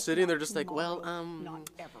 today, They're all sitting not there just like, well, tomorrow, not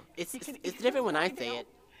ever. it's Because it's if you different when I fight say out, it.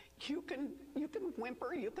 You can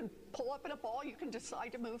whimper, you can pull up in a ball, you can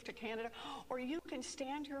decide to move to Canada, or you can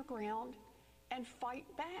stand your ground and fight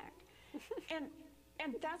back.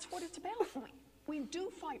 and that's what it's about. We do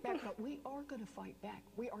fight back, but we are going to fight back.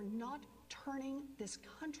 We are not turning this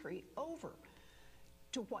country over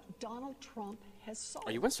to what Donald Trump has sold.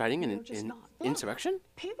 Are you inciting an We're just not. Look, insurrection?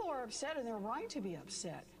 People are upset, and they're right to be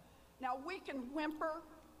upset. Now, we can whimper,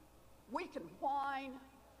 we can whine,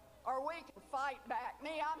 or we can fight back. Me,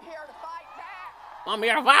 I'm here to fight back. I'm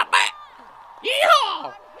here to fight back. Yeehaw!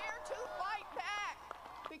 I'm here to fight back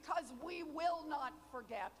because we will not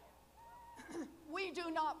forget. We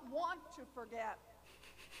do not want to forget.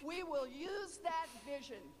 We will use that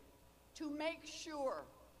vision to make sure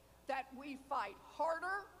that we fight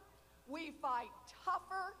harder, we fight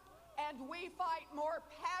tougher, and we fight more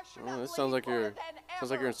passionately. Oh, this sounds like you're more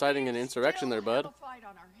than ever. inciting an insurrection there, bud. We still have a fight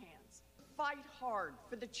on our hands. Fight hard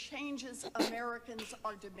for the changes Americans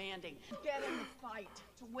are demanding. Get in the fight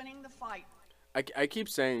to winning the fight. I keep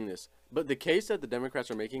saying this, but the case that the Democrats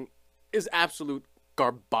are making is absolute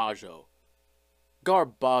garbaggio.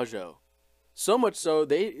 Garbaggio. So much so,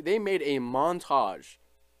 they made a montage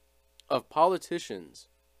of politicians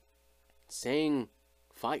saying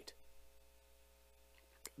fight.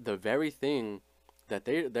 The very thing that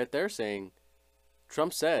they're saying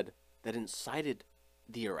Trump said that incited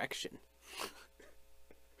the erection.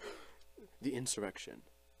 The insurrection.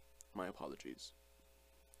 My apologies.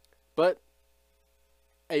 But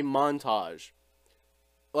a montage.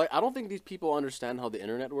 Like, I don't think these people understand how the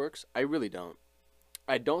internet works. I really don't.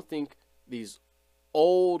 I don't think these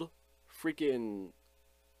old freaking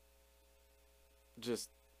just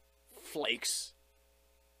flakes,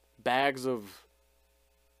 bags of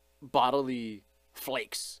bodily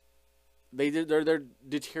flakes, they're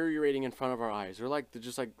deteriorating in front of our eyes. They're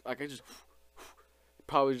just like I just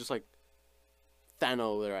probably just like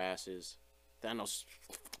Thanos their asses. Thanos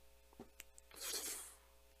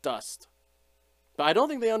dust. But I don't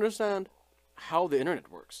think they understand how the internet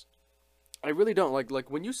works. I really don't. Like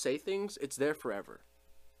when you say things, it's there forever.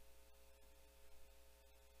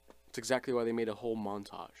 It's exactly why they made a whole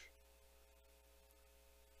montage.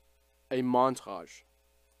 A montage.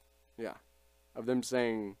 Yeah. Of them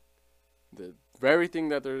saying the very thing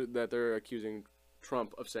that they're accusing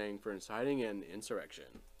Trump of saying for inciting an insurrection.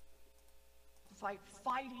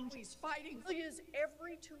 Fighting. He's fighting. He uses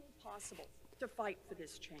every tool possible to fight for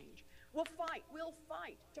this change. We'll fight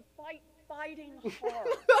to fight, fighting hard.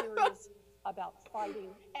 Serious about fighting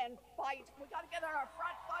and fight. We got to get on our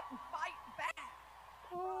front foot and fight back.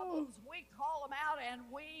 Problems, we call them out and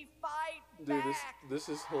we fight back. Dude, this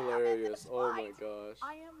is hilarious. Oh my gosh.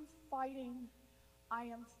 I am fighting.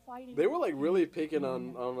 They were like really picking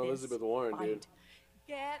on Elizabeth Warren, dude.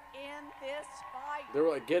 Get in this fight. They were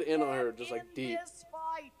like, get in on her, just like deep. This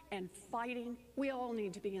fight. And fighting, we all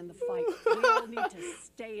need to be in the fight. We all need to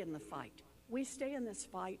stay in the fight. We stay in this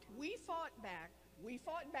fight. We fought back.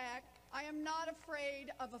 I am not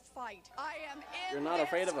afraid of a fight. I am in You're not this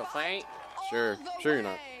afraid of a fight? all Sure the you're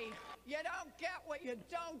not. way. You don't get what you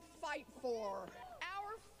don't fight for.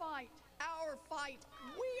 Our fight.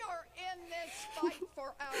 We are in this fight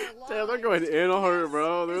for our lives. Damn, they're going in on her,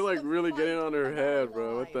 bro. They're like really getting on her head,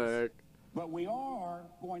 bro. What the heck? But we are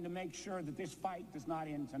going to make sure that this fight does not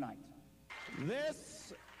end tonight.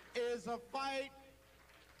 This is a fight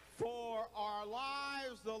for our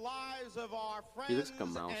lives, the lives of our He looks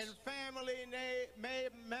friends like a mouse. and family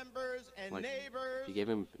members and Like, neighbors. if you gave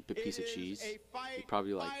him a piece of cheese, he'd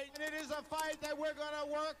probably like. And it is a fight that we're going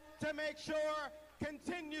to work to make sure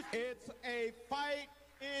continues. It's a fight.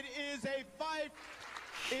 It is a fight.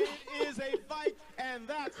 It is a fight, and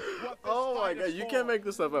that's what this Oh my fight god, is you for. can't make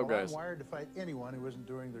this stuff up, Well, guys. I'm wired to fight anyone who isn't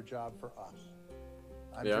doing their job for us.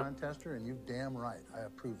 I'm Yeah. John Tester, and you damn right. I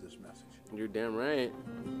approve this message. You're damn right.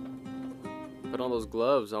 Put on those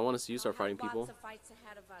gloves. I want to see you start fighting people. Lots of fights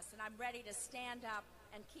ahead of us, and I'm ready to stand up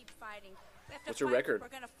and keep fighting. We have to What's your fight. record? We're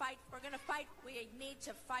gonna fight. We're gonna fight. We need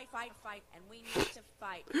to fight, and we need to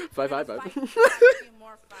fight. Fight. We're gonna fight. A few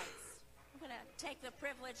more fights. We're gonna take the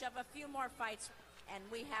privilege of a few more fights, and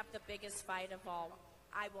we have the biggest fight of all.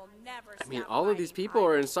 I will never. I mean, stop all of these fighting. people I are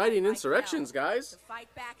will inciting fight insurrections, right now guys. to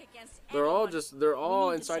fight back against They're all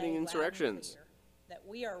anyone. inciting insurrections. That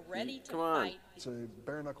we are ready to Come on. fight. It's a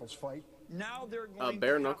bare knuckles fight. Now they're going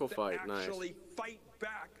bare to knuckle have to fight, nice. actually fight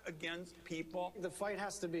back against people. The fight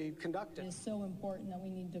has to be conducted. It's so important that we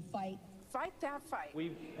need to fight. Fight that fight.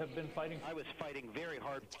 We have been fighting. I was fighting very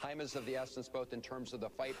hard. Time is of the essence, both in terms of the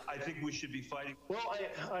fight. I think we should be fighting. Well,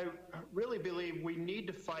 I really believe we need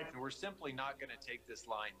to fight. We're simply not going to take this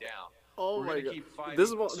line down. Oh We're my gonna God. keep fighting.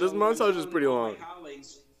 This montage is pretty long.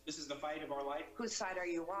 Colleagues, this is the fight of our life. Whose side are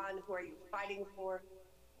you on? Who are you fighting for?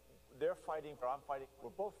 They're fighting, or I'm fighting. We're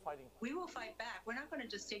both fighting. We will fight back. We're not going to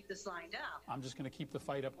just take this line down. I'm just going to keep the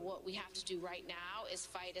fight up. What we have to do right now is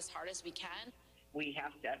fight as hard as we can. We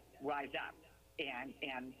have to rise up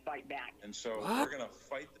and fight back. And so we're going to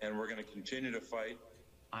fight, and we're going to continue to fight.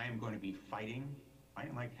 I am going to be fighting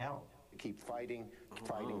like hell. Keep fighting,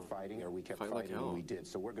 fighting, or we kept Fight like fighting hell. and we did.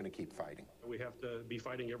 So we're going to keep fighting. We have to be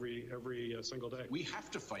fighting every single day. We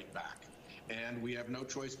have to fight back, and we have no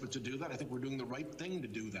choice but to do that. I think we're doing the right thing to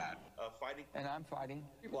do that. Fighting. And I'm fighting.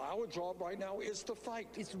 Well, our job right now is to fight.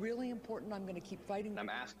 It's really important. I'm going to keep fighting. I'm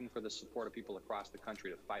asking for the support of people across the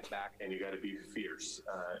country to fight back. And you got to be fierce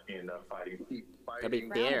in fighting. Keep Gotta be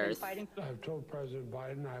fierce. I've told President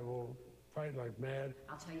Biden I will fight like mad.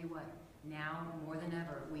 I'll tell you what, now more than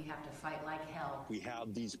ever, we have to fight like hell. We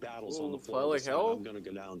have these battles Ooh, on the fight floor. like hell? I'm going to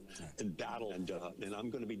go down and battle, and I'm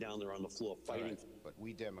going to be down there on the floor fighting. Right. But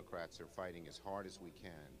we Democrats are fighting as hard as we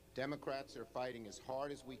can. Democrats are fighting as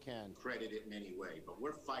hard as we can. Credit it in any way, but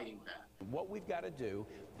we're fighting back. What we've got to do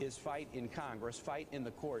is fight in Congress, fight in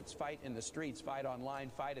the courts, fight in the streets, fight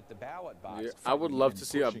online, fight at the ballot box. Yeah, I would love to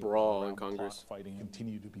see a brawl in Congress. Fighting,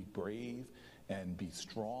 continue to be brave and be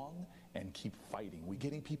strong and keep fighting. We're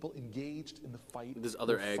getting people engaged in the fight. This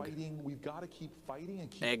other We're egg. Fighting. We've got to keep fighting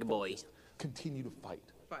and keep Egg boy. focused. Continue to fight.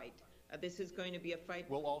 Fight. This is going to be a fight.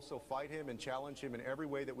 We'll also fight him and challenge him in every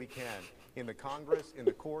way that we can, in the Congress, in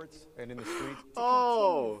the courts, and in the streets.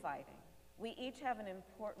 Oh. Continue fighting. We each have an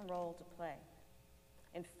important role to play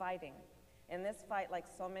in fighting. In this fight, like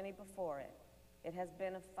so many before it, it has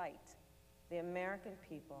been a fight. The American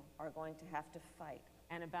people are going to have to fight.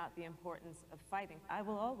 And about the importance of fighting, I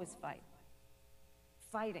will always fight.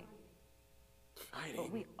 Fighting.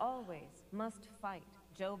 But we always must fight.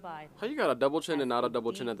 Joe Biden. How you got a double chin and not a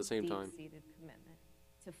double chin at the same time? Deep-seated commitment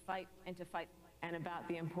to fight and to fight, and about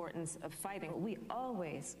the importance of fighting. We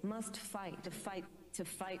always must fight, to fight, to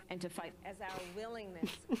fight, and to fight. As our willingness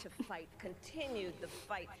to fight continued the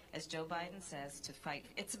fight, as Joe Biden says, to fight.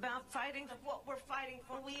 It's about fighting what we're fighting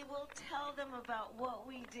for. We will tell them about what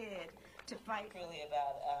we did to fight. Really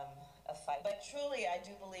about a fight. But truly, I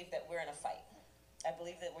do believe that we're in a fight. I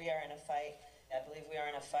believe that we are in a fight. I believe we are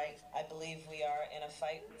in a fight. I believe we are in a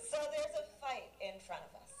fight. So there's a fight in front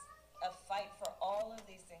of us. A fight for all of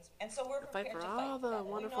these things. And so we're prepared to fight. For all the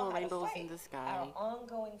We wonderful know how to rainbows fight. in the sky. Our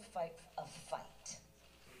ongoing fight of fight.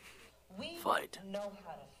 We Fight. know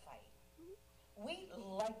how to fight. We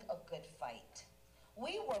like a good fight.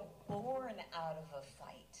 We were born out of a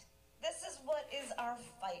fight. This is what is our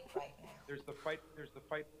fight right now. There's the fight, there's the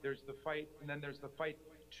fight, there's the fight, and then there's the fight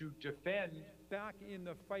to defend. Back in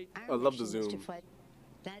the fight. I love the Our mission is to zoom. fight.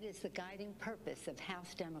 That is the guiding purpose of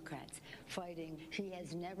House Democrats, fighting. He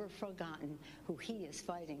has never forgotten who he is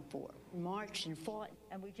fighting for. Marched and fought,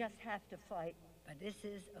 and we just have to fight. But this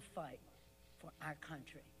is a fight for our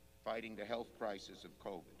country. Fighting the health crisis of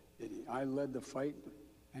COVID. I led the fight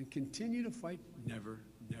and continue to fight. Never,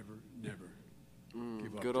 never, never.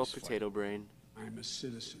 give up Good old this fight. potato brain. I'm a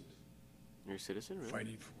citizen. You're a citizen, really?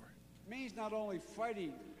 Fighting for it. Means not only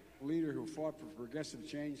fighting a leader who fought for progressive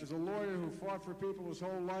change, as a lawyer who fought for people his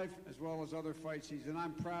whole life, as well as other fights. And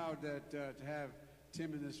I'm proud that to have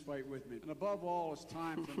Tim in this fight with me. And above all, it's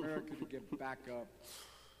time for America to get back up.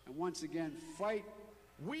 And once again, fight.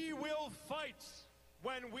 We will fight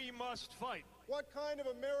when we must fight. What kind of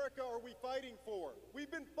America are we fighting for? We've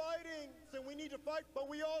been fighting, so we need to fight, but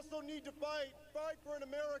we also need to fight. Fight for an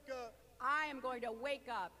America. I am going to wake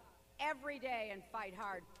up every day and fight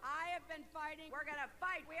hard. I have been fighting. We're going to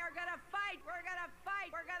fight. We are going to fight. We're going to fight.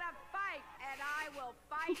 We're going to fight. And I will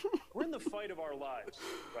fight. We're in the fight of our lives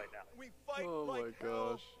right now. We fight Oh my like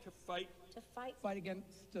hell. gosh. To fight. To fight. Fight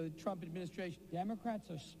against the Trump administration. Democrats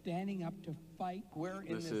are standing up to fight. We're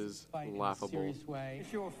in This this is fight laughable. in a serious way.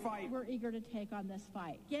 Issue a fight. We're eager to take on this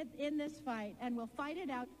fight. Get in this fight, and we'll fight it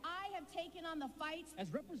out. I have taken on the fight.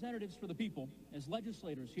 As representatives for the people, as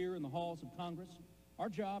legislators here in the halls of Congress, our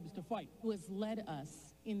job is to fight. Who has led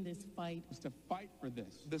us in this fight. Is to fight for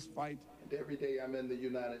this. This fight. And every day I'm in the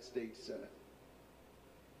United States Senate,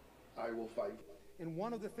 I will fight. And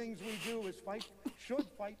one of the things we do is fight, should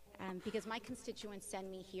fight. Because my constituents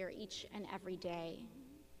send me here each and every day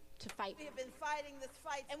to fight. We have been fighting this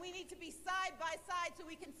fight, and we need to be side by side so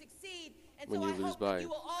we can succeed. And When so you I lose hope by that you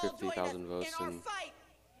will all join us 50,000 votes in our and fight.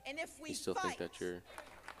 And if we you still fight, think that you're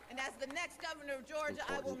and as the next governor of Georgia,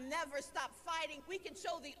 I will never stop fighting. We can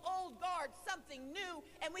show the old guard something new,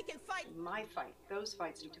 and we can fight. My fight, those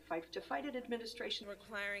fights need to fight an administration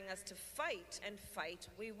requiring us to fight, and fight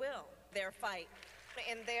we will. Their fight,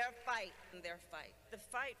 and their fight, and their fight. The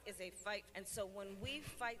fight is a fight, and so when we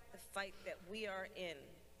fight the fight that we are in,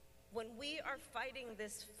 when we are fighting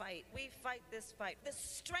this fight, we fight this fight. The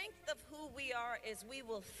strength of who we are is we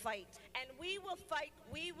will fight. And we will fight,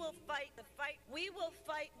 we will fight the fight, we will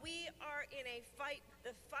fight. We are in a fight,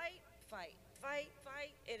 the fight, fight. Fight,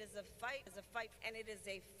 fight, it is a fight, and it is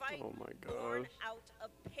a fight Oh my born gosh. out of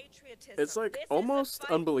patriotism. It's like This is a almost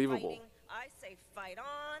fight unbelievable. fighting. I say fight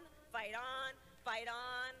on, fight on, fight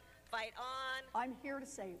on, fight on. I'm here to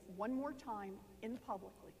say one more time in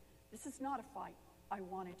publicly, this is not a fight I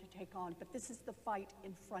wanted to take on, but this is the fight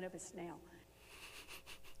in front of us now.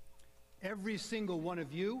 Every single one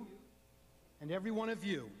of you and every one of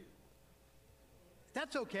you.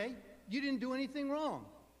 That's okay. You didn't do anything wrong.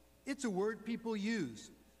 It's a word people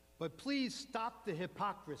use. But please stop the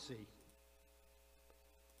hypocrisy.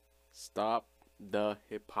 Stop the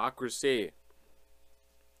hypocrisy.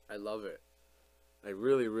 I love it. I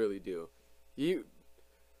really, really do.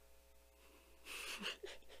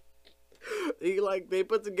 They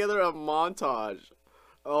put together a montage,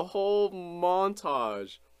 a whole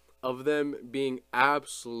montage of them being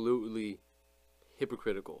absolutely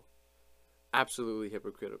hypocritical. Absolutely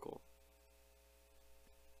hypocritical.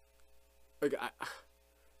 Like,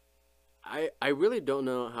 I really don't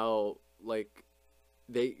know how, like,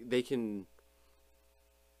 they can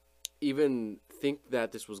even think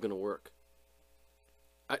that this was gonna work.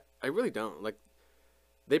 I really don't. Like,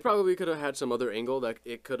 they probably could have had some other angle that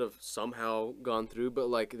it could have somehow gone through, but,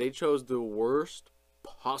 like, they chose the worst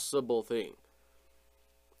possible thing.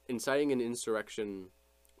 Inciting an insurrection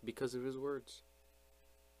because of his words.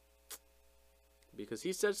 Because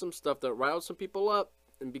he said some stuff that riled some people up,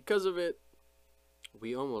 and because of it,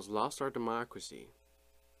 we almost lost our democracy.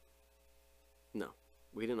 No,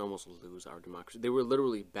 we didn't almost lose our democracy. They were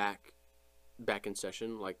literally back in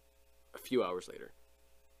session, like, a few hours later.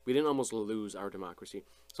 We didn't almost lose our democracy.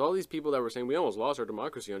 So all these people that were saying we almost lost our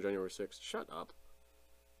democracy on January 6th, shut up.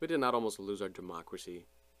 We did not almost lose our democracy.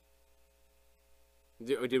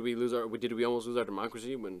 Did we almost lose our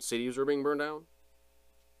democracy when cities were being burned down?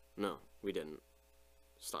 No, we didn't.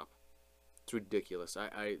 Stop. It's ridiculous.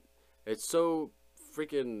 It's so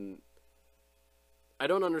freaking. I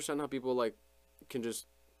don't understand how people, like, can just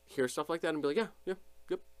hear stuff like that and be like, yeah,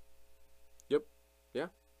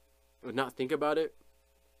 and not think about it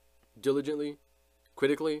diligently,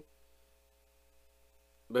 critically,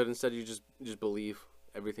 but instead you just believe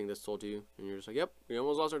everything that's told to you, and you're just like, yep, we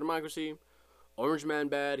almost lost our democracy. Orange man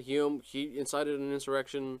bad. He incited an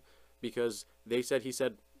insurrection because he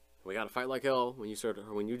said we gotta fight like hell. When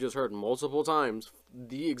you just heard multiple times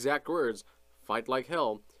the exact words, fight like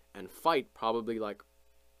hell, and fight probably like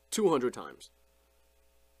 200 times.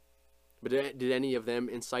 But did any of them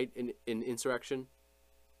incite an insurrection?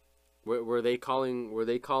 Were they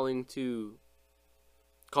calling to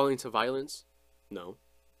violence? No.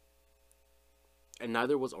 And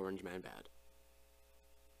neither was Orange Man bad.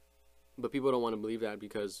 But people don't want to believe that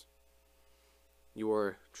because you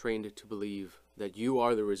are trained to believe that you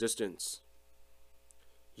are the resistance.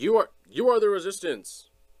 You are the resistance.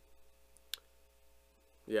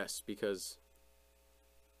 Yes, because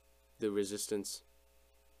the resistance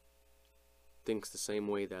thinks the same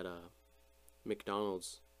way that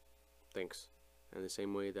McDonald's thinks, and the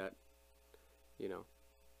same way that,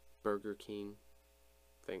 Burger King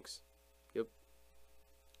thinks. Yep.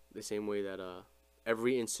 The same way that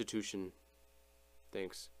every institution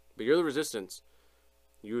thinks. But you're the resistance.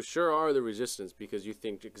 You sure are the resistance because you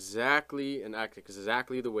think exactly and act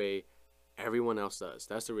exactly the way everyone else does.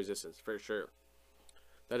 That's the resistance, for sure.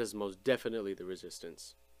 That is most definitely the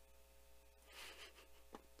resistance.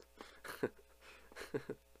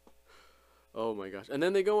 Oh my gosh. And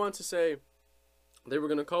then they go on to say they were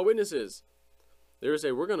gonna call witnesses. They were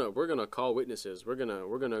saying we're gonna call witnesses. We're gonna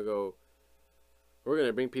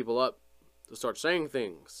bring people up to start saying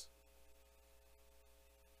things.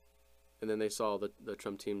 And then they saw the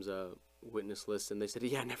Trump team's witness list and they said,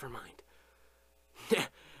 yeah, never mind.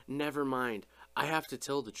 Never mind. I have to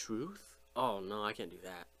tell the truth? Oh no, I can't do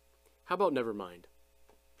that. How about never mind?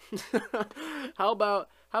 How about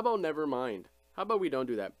never mind? How about we don't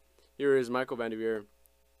do that? Here is Micheal Van Der Ven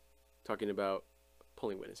talking about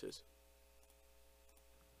pulling witnesses.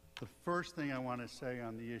 The first thing I want to say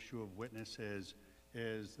on the issue of witnesses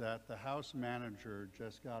is that the House manager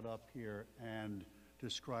just got up here and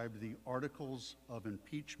described the articles of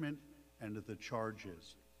impeachment and the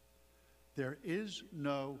charges. There is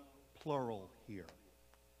no plural here.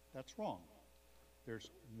 That's wrong. There's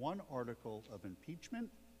one article of impeachment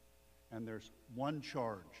and there's one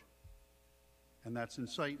charge, and that's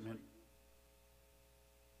incitement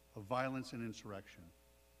of violence and insurrection.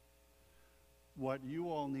 What you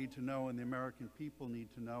all need to know and the American people need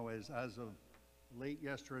to know is, as of late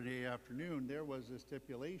yesterday afternoon, there was a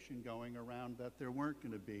stipulation going around that there weren't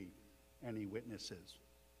going to be any witnesses.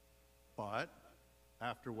 But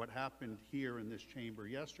after what happened here in this chamber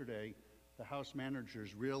yesterday, the House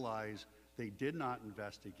managers realized they did not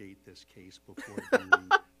investigate this case before doing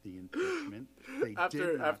the impeachment. They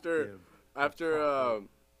did not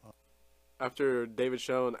after David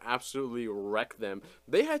Shoen absolutely wrecked them,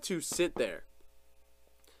 they had to sit there.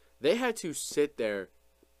 They had to sit there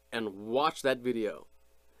and watch that video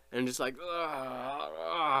and just like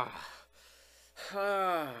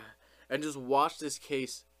and just watch this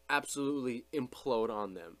case absolutely implode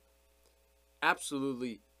on them.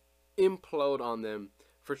 Absolutely implode on them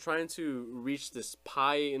for trying to reach this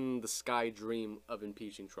pie in the sky dream of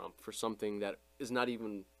impeaching Trump for something that is not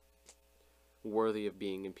even worthy of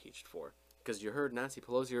being impeached for. Because you heard Nancy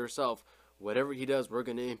Pelosi herself, whatever he does, we're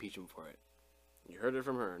going to impeach him for it. You heard it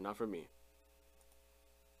from her, not from me.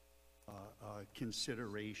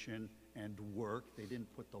 Consideration and work. They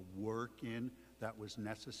didn't put the work in that was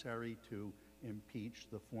necessary to impeach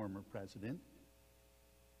the former president.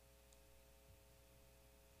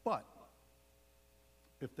 But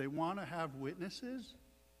if they want to have witnesses,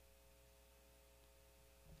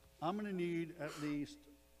 I'm going to need at least...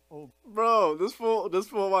 Bro, this fool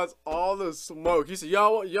wants all the smoke. He said,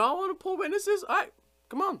 y'all want to pull witnesses? All right,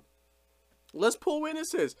 come on. Let's pull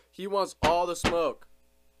witnesses. He wants all the smoke.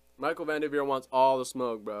 Micheal Van Der Ven wants all the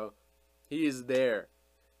smoke, bro. He is there.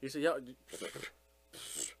 He said, y'all,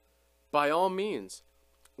 by all means,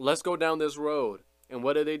 let's go down this road. And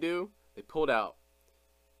what did they do? They pulled out.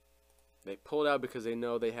 They pulled out because they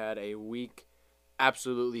know they had a weak,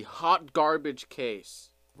 absolutely hot garbage case.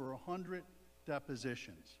 For 100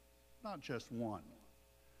 depositions, not just one.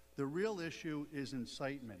 The real issue is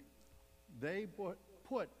incitement. They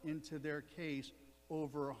put into their case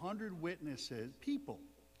over 100 witnesses, people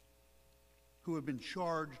who have been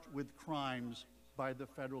charged with crimes by the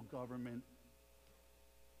federal government.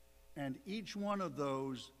 And each one of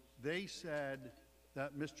those, they said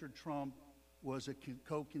that Mr. Trump was a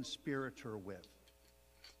co-conspirator with.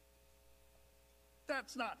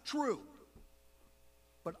 That's not true.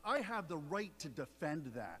 But I have the right to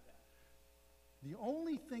defend that. The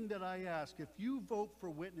only thing that I ask, if you vote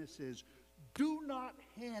for witnesses, do not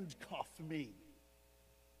handcuff me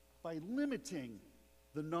by limiting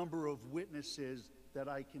the number of witnesses that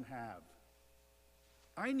I can have.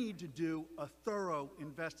 I need to do a thorough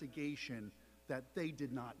investigation that they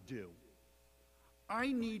did not do.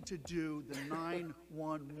 I need to do the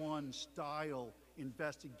 911 style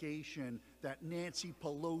investigation that Nancy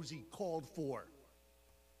Pelosi called for.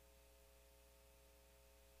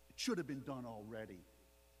 It should have been done already.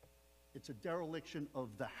 It's a dereliction of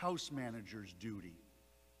the House manager's duty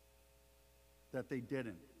that they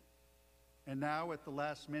didn't. And now at the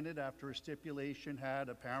last minute, after a stipulation had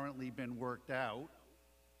apparently been worked out,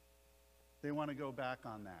 they want to go back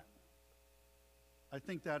on that. I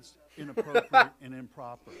think that's inappropriate and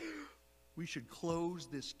improper. We should close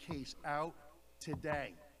this case out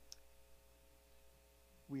today.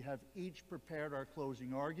 We have each prepared our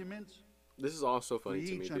closing arguments. This is all so funny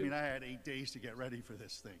to me, dude. I mean, I had 8 days to get ready for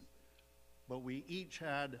this thing. But we each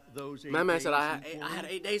had those 8 days. My man said I had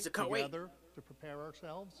 8 days to cut weight. Together to prepare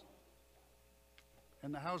ourselves.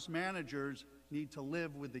 And the House managers need to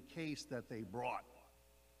live with the case that they brought.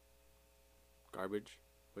 Garbage,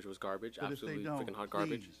 which was garbage, but absolutely freaking hot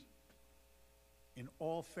garbage. Please, in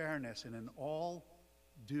all fairness and in all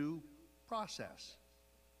due process,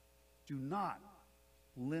 do not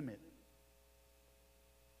limit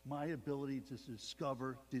my ability to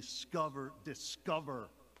discover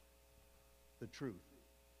the truth.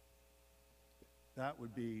 That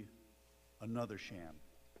would be another sham.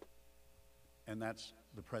 And that's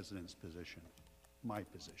the president's position, my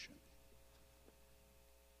position.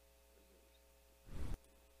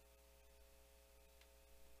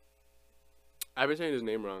 I've been saying his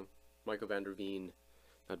name wrong. Micheal Van Der Ven.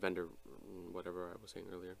 Not Van Der... whatever I was saying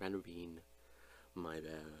earlier. Van Der Ven. My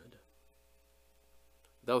bad.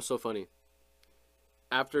 That was so funny.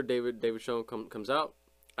 After David Shoen comes out,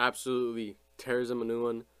 absolutely tears him a new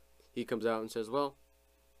one. He comes out and says, well,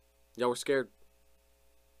 y'all were scared.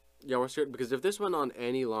 Y'all were scared because if this went on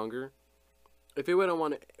any longer, if it went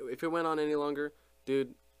on any longer,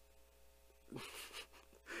 dude,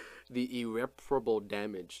 the irreparable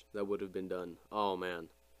damage that would have been done. Oh man,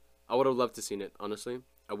 I would have loved to seen it. Honestly,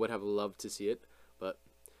 I would have loved to see it, but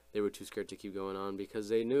they were too scared to keep going on because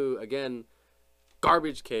they knew, again,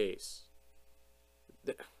 garbage case.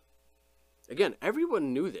 Again,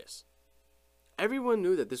 everyone knew this. Everyone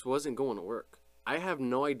knew that this wasn't going to work. I have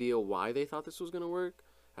no idea why they thought this was going to work.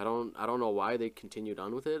 I don't know why they continued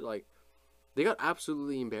on with it. Like, they got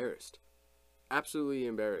absolutely embarrassed. Absolutely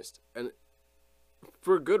embarrassed. And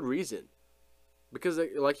for good reason. Because,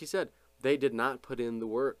 like he said, they did not put in the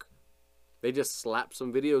work. They just slapped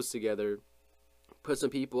some videos together, put some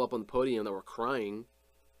people up on the podium that were crying,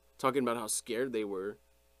 talking about how scared they were.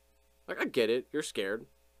 Like, I get it. You're scared.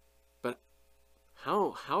 But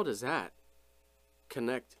how does that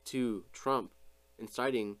connect to Trump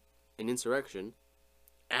inciting an insurrection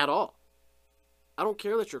at all? I don't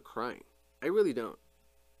care that you're crying. I really don't.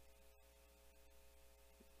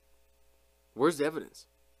 Where's the evidence?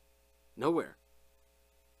 Nowhere.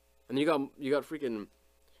 And you got freaking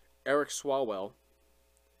Eric Swalwell,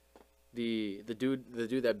 the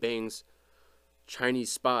dude that bangs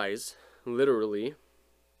Chinese spies, literally,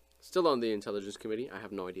 still on the Intelligence Committee. I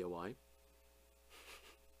have no idea why.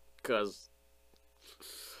 Cause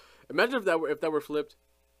imagine if that were flipped.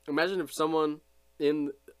 Imagine if someone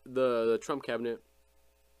in the Trump cabinet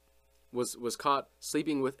was caught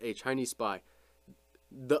sleeping with a Chinese spy.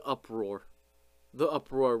 The uproar.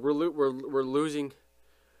 We're losing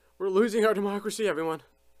our democracy, everyone.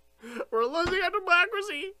 We're losing our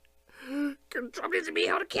democracy. Trump needs to be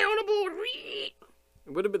held accountable.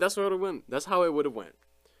 It would have been. That's how it went. That's how it would have went.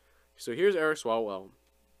 So here's Eric Swalwell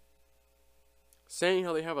saying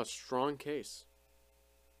how they have a strong case.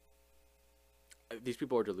 These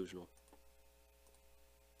people are delusional.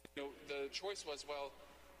 You know, the choice was, well,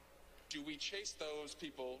 do we chase those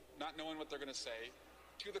people, not knowing what they're going to say,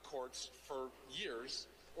 to the courts for years,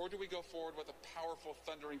 or do we go forward with a powerful,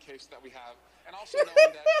 thundering case that we have, and also knowing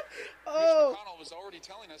that Mitch McConnell was already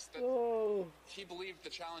telling us that he believed the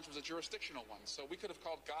challenge was a jurisdictional one, so we could have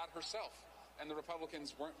called God herself, and the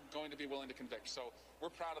Republicans weren't going to be willing to convict. So we're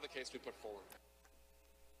proud of the case we put forward.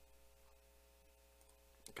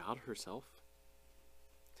 God herself?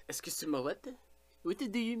 Excuse-moi, what? What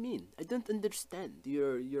do you mean? I don't understand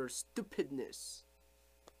your stupidness.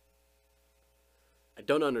 I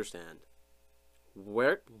don't understand.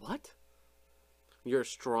 What? Your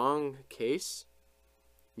strong case?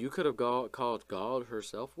 You could have called God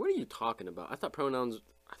herself? What are you talking about? I thought pronouns...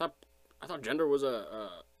 I thought gender was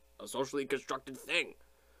a socially constructed thing.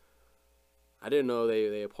 I didn't know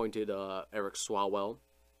they appointed Eric Swalwell,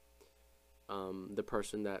 the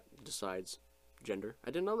person that decides gender. I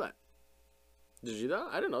didn't know that. Did you know?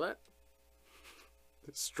 I didn't know that.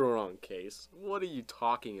 Strong case. What are you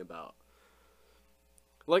talking about?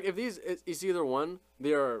 Like, if it's either one,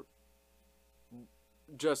 they are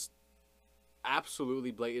just absolutely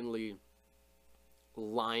blatantly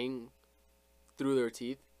lying through their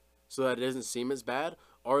teeth so that it doesn't seem as bad,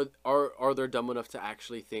 or are they dumb enough to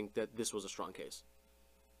actually think that this was a strong case?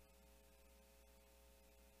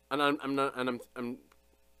 And I'm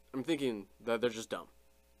thinking that they're just dumb.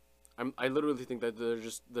 I literally think that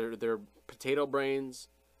they're potato brains.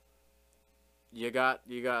 You got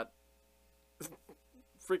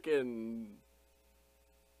freaking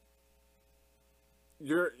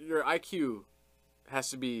your IQ has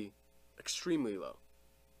to be extremely low.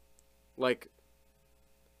 Like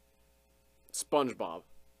SpongeBob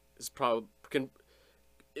is probably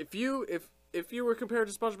if you were compared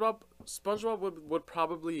to SpongeBob would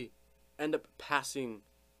probably end up passing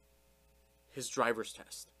his driver's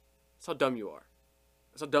test. That's how dumb you are.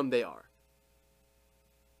 That's how dumb they are.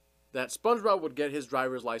 That SpongeBob would get his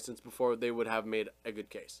driver's license before they would have made a good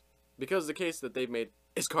case. Because the case that they've made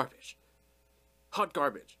is garbage. Hot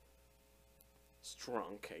garbage.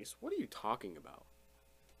 Strong case. What are you talking about?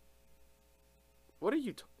 What are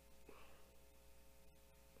you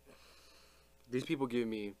These people give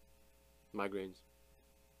me migraines.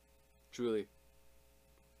 Truly.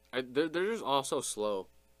 They're just all so slow.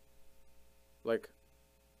 Like,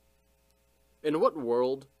 in what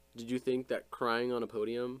world did you think that crying on a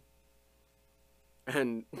podium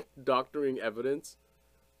and doctoring evidence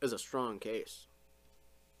is a strong case?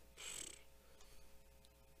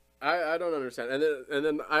 I don't understand. And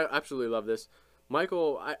then I absolutely love this.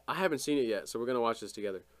 Michael, I haven't seen it yet, so we're gonna watch this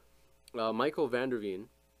together. Micheal Van Der Ven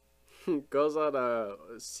goes on a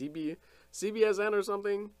CBSN or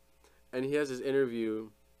something, and he has this interview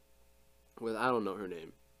with, I don't know her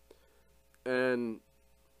name, and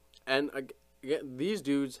again, these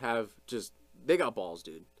dudes have just, they got balls,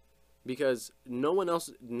 dude. because no one else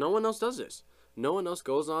does this. No one else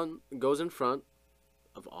goes in front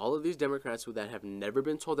of all of these Democrats that have never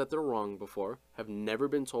been told that they're wrong before, have never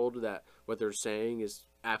been told that what they're saying is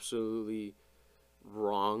absolutely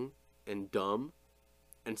wrong and dumb,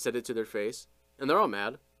 and said it to their face, and they're all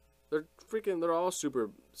mad. They're all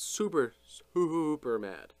super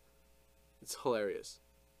mad. It's hilarious.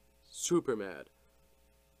 Super mad.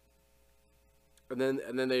 And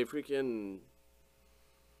then they freaking,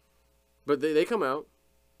 but they come out,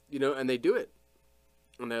 you know, and they do it.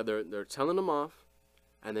 And they're telling him off.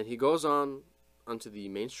 And then he goes onto the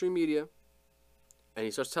mainstream media, and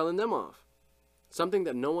he starts telling them off. Something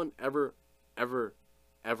that no one ever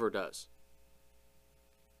does.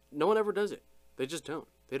 No one ever does it. They just don't.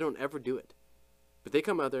 They don't ever do it. But they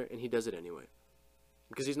come out there, and he does it anyway.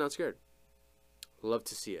 Because he's not scared. Love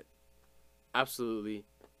to see it. Absolutely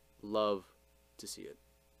love to see it.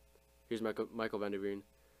 Here's Micheal Van Der Ven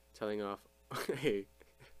telling off, hey,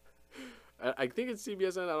 I think it's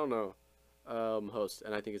CBSN, I don't know, host,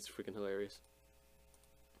 and I think it's freaking hilarious.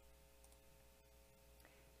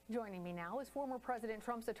 Joining me now is former President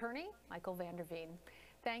Trump's attorney, Micheal Van Der Ven.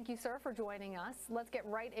 Thank you, sir, for joining us. Let's get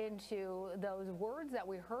right into those words that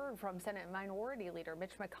we heard from Senate Minority Leader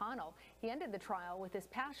Mitch McConnell. He ended the trial with this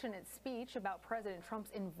passionate speech about President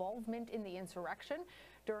Trump's involvement in the insurrection.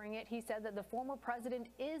 During it, he said that the former president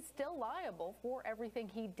is still liable for everything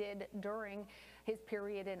he did during his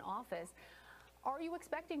period in office. Are you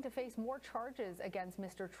expecting to face more charges against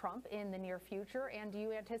Mr. Trump in the near future, and do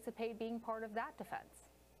you anticipate being part of that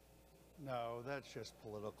defense? No, that's just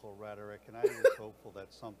political rhetoric, and I was hopeful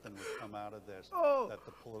that something would come out of this, that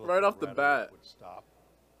the political right off the bat would stop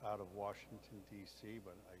out of Washington, D.C.,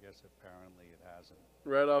 but I guess apparently it hasn't.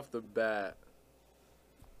 Right off the bat.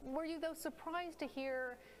 Were you, though, surprised to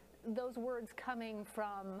hear those words coming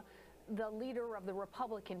from the leader of the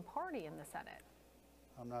Republican Party in the Senate?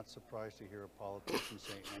 I'm not surprised to hear a politician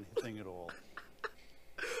say anything at all.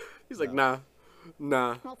 He's like, nah.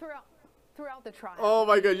 Well, throughout the trial. Oh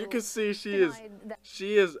my God, you can see she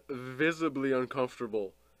is visibly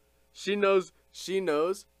uncomfortable. She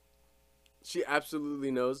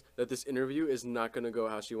absolutely knows that this interview is not going to go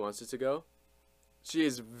how she wants it to go. She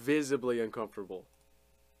is visibly uncomfortable.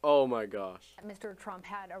 Oh my gosh. Mr. Trump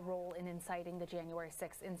had a role in inciting the January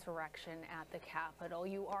 6th insurrection at the Capitol.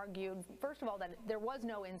 You argued, first of all, that there was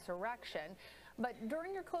no insurrection. But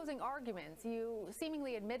during your closing arguments, you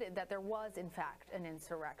seemingly admitted that there was, in fact, an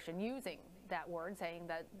insurrection, using that word, saying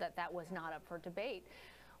that was not up for debate.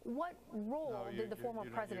 What role did the former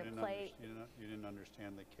president play? You didn't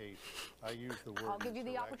understand the case. I used the word I'll give you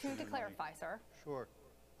the opportunity to clarify, sir. Sure.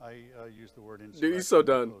 I used the word insurrection. Dude, he's so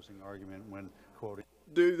done. In the closing argument when quoting.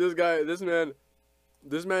 Dude,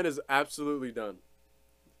 this man is absolutely done.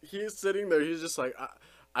 He is sitting there. He's just like,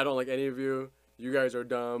 I don't like any of you. You guys are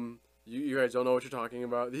dumb. You guys don't know what you're talking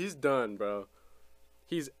about. He's done, bro.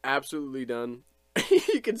 He's absolutely done.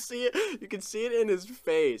 You can see it. You can see it in his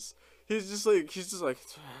face. He's just like he's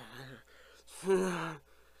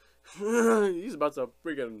about to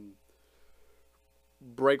freaking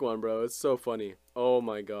break one, bro. It's so funny. Oh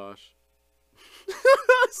my gosh.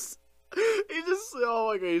 Oh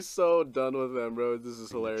my God, he's so done with them, bro. This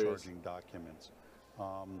is hilarious. Charging documents.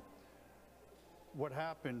 What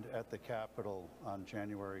happened at the Capitol on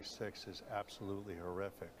January 6th is absolutely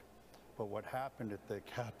horrific. But what happened at the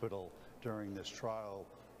Capitol during this trial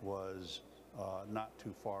was not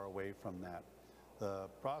too far away from that. The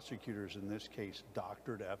prosecutors in this case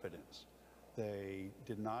doctored evidence. They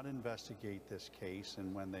did not investigate this case,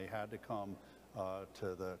 and when they had to come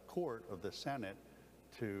to the court of the Senate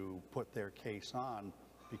to put their case on,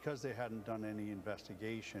 because they hadn't done any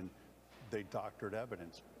investigation, they doctored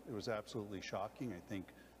evidence. It was absolutely shocking. I think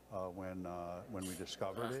when we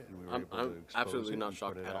discovered it and we were able to expose absolutely it not and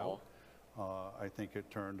shocked put it at out, all. I think it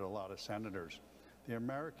turned a lot of senators. The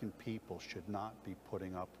American people should not be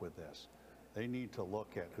putting up with this. They need to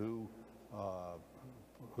look at who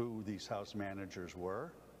these House managers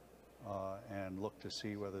were and look to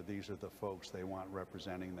see whether these are the folks they want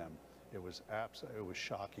representing them. It was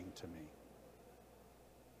shocking to me.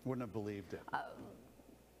 Wouldn't have believed it.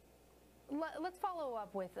 Let's follow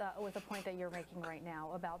up with a point that you're making right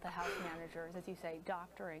now about the House managers, as you say,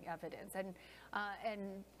 doctoring evidence, and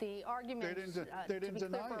the argument. They didn't to be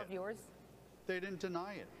deny clear for our it. viewers. They didn't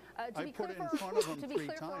deny it. I put it in front of them 3 times. To be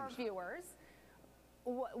clear for our viewers,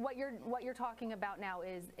 what you're talking about now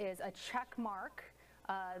is a check mark.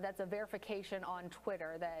 That's a verification on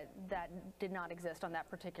Twitter that did not exist on that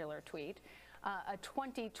particular tweet. A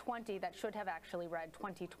 2020 that should have actually read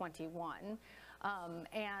 2021.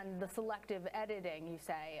 and the selective editing, you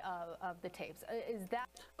say, of the tapes. Is that?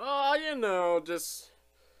 Oh, you know, just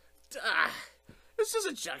it's just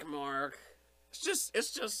a check mark.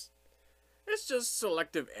 It's just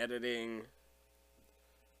selective editing.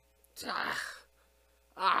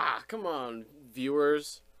 Come on,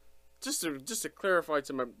 viewers. Just to clarify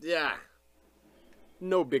to my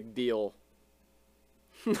no big deal.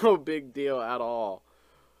 No big deal at all.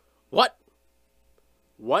 What?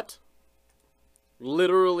 What?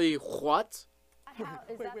 Literally what? Is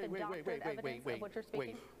that the doctored evidence of what you're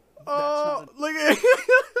speaking? Oh, look at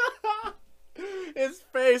his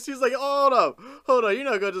face. He's like, hold up. You're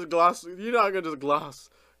not gonna just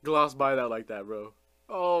gloss by that like that, bro.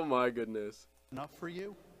 Oh my goodness. Enough for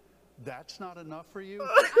you? That's not enough for you?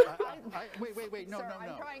 Wait, no, Sir, no.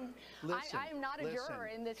 I'm trying, Listen, I'm not a juror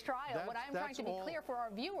in this trial. What I'm trying to be clear for our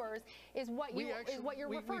viewers is what you're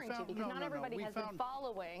referring to, because not everybody has been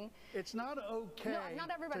following. It's not okay not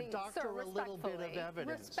everybody, to doctor sir, a little bit of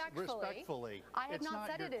evidence. Respectfully. I have not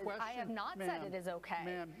said it is. I have not said it is okay.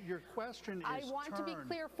 Ma'am, your question is I want to be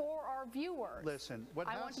clear for our viewers. Listen, what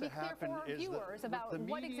has to happen for our is viewers about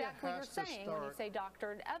what exactly you're saying when you say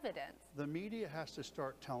doctored evidence. The media has to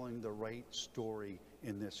start telling the right story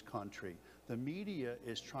in this country. The media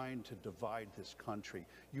is trying to divide this country.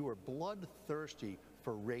 You are bloodthirsty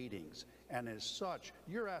for ratings, and as such,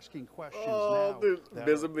 you're asking questions now. Dude,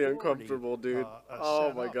 visibly uncomfortable, dude.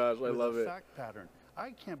 Oh my gosh, I love it. Fact pattern.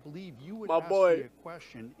 I can't believe you would my ask boy. me a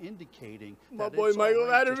question indicating my that boy it's Micheal all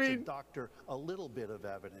right Van Der just to Ven. doctor a little bit of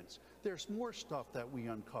evidence. There's more stuff that we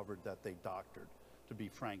uncovered that they doctored, to be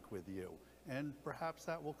frank with you, and perhaps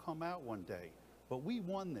that will come out one day. But we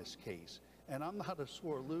won this case, and I'm not a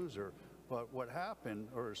sore loser, but what happened,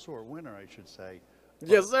 or a sore winner, I should say.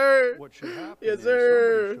 Yes, sir. What should happen yes, is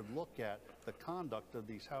sir. somebody should look at the conduct of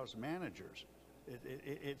these House managers.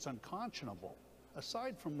 It's unconscionable,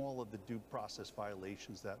 aside from all of the due process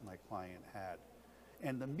violations that my client had.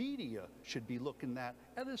 And the media should be looking at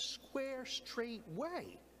a square, straight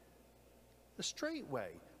way. A straight way.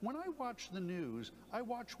 When I watch the news, I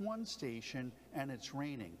watch one station and it's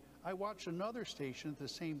raining. I watch another station at the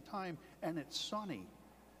same time and it's sunny.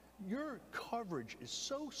 Your coverage is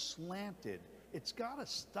so slanted, it's got to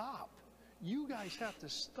stop. You guys have to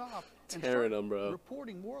stop and tearing them, bro.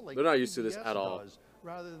 Reporting more like they're not used to this PBS at all. does,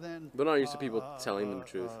 rather than they're not used to people telling them the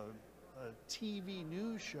truth. A TV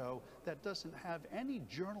news show that doesn't have any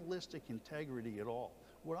journalistic integrity at all.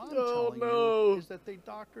 What I'm telling you is that they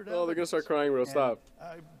doctored evidence. Oh, they're gonna start crying, bro. Stop.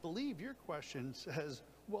 I believe your question says,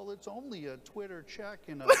 well, it's only a Twitter check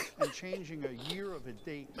and changing a year of a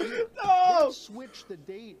date here. No! They switched the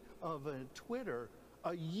date of a Twitter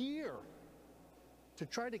a year to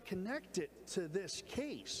try to connect it to this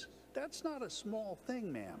case. That's not a small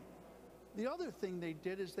thing, ma'am. The other thing they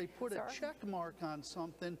did is they put a check mark on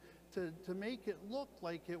something to make it look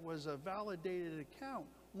like it was a validated account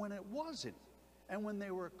when it wasn't. And when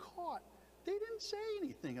they were caught, they didn't say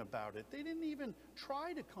anything about it. They didn't even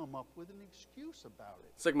try to come up with an excuse about it.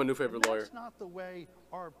 It's like my new favorite lawyer. That's not the way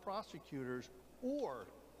our prosecutors or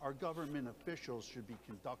our government officials should be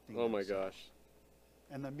conducting Oh my themselves. gosh.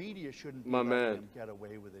 And the media shouldn't be My letting man. them get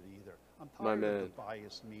away with it either. I'm My tired of man. the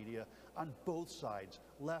biased media on both sides,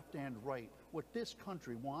 left and right. What this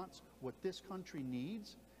country wants, what this country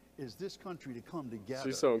needs, is this country to come together,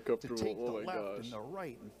 She's so to uncomfortable. take the Oh my left gosh. and the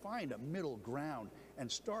right and find a middle ground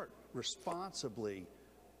and start responsibly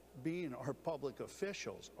being our public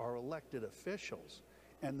officials, our elected officials.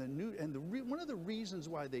 And one of the reasons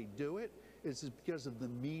why they do it is because of the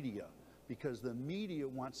media, because the media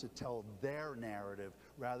wants to tell their narrative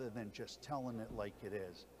rather than just telling it like it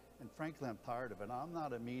is. And frankly, I'm tired of it. I'm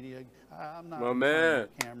not a media. I'm not My in front man. of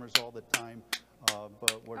the cameras all the time.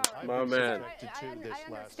 But what I've My been man. subjected to this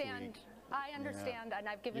last week. I understand, and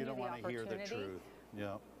I've given You you don't the want to hear opportunity. the truth.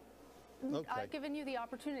 Yeah. Okay. I've given you the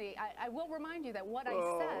opportunity. I will remind you that what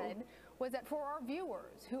I said was that for our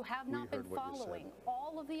viewers who have not been heard what you said. following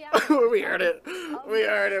all of the evidence, We heard it. We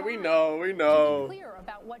heard it. We know. We know. be clear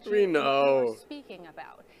about what We you know. are speaking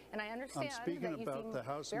about. And I understand I'm speaking that you about seem the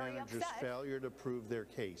House very manager's upset. failure to prove their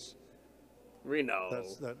case. We know.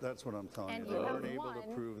 That's what I'm telling And you. you They have weren't able to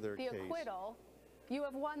won prove their the case. acquittal. You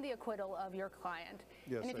have won the acquittal of your client.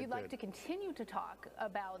 Yes, and if I you'd like did. to continue to talk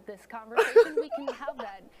about this conversation, we can have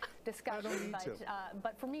that discussion. need to.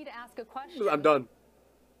 But for me to ask a question, I'm done.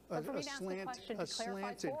 But for me to ask a question to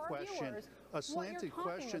clarify for our viewers, a slanted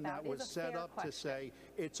question that was set up to say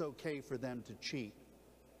it's okay for them to cheat.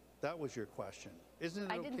 That was your question. Isn't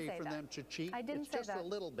it I didn't okay say for that. them to cheat? I didn't it's say just that. a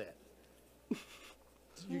little bit.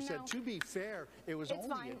 You said, No. to be fair, it was It's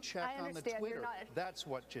only a fine. check I on the understand. You're Twitter. not- That's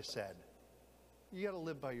what you said. You got to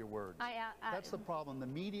live by your words. That's the problem. The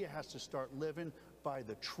media has to start living by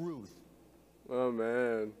the truth. Oh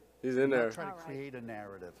man, he's in there. Not try to create a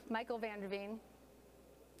narrative. Micheal Van Der Ven,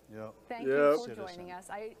 Yep. thank you for joining us.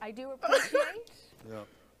 I do appreciate. Yep.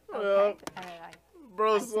 Okay.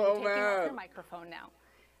 Bro, I see you so taking off mad. your microphone now.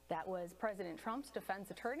 That was President Trump's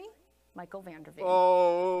defense attorney, Micheal Van Der Ven.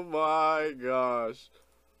 Oh my gosh.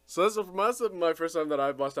 So this is my first time that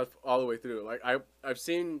I've watched that all the way through. Like I've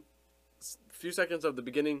seen a few seconds of the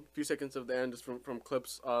beginning, a few seconds of the end, just from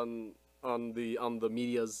clips on the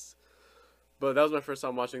medias. But that was my first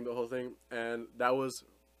time watching the whole thing, and that was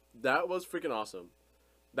freaking awesome.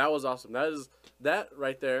 That was awesome. That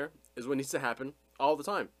right there is what needs to happen all the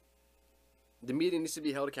time. The media needs to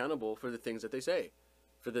be held accountable for the things that they say,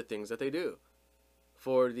 for the things that they do,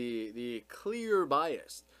 for the clear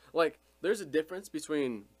bias. Like, there's a difference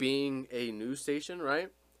between being a news station, right,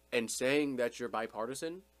 and saying that you're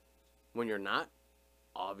bipartisan when you're not.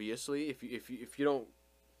 Obviously, if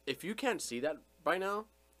you can't see that by now,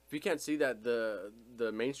 if you can't see that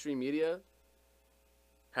the mainstream media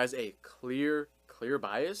has a clear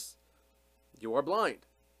bias, you are blind,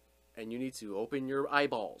 and you need to open your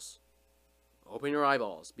eyeballs. Open your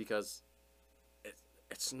eyeballs, because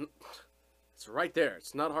it's right there.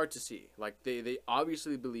 It's not hard to see. Like, they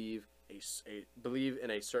obviously believe believe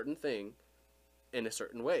in a certain thing in a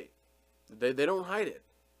certain way. They don't hide it.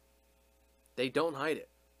 They don't hide it.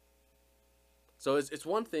 So it's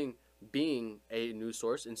one thing being a news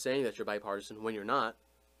source and saying that you're bipartisan when you're not,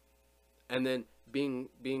 and then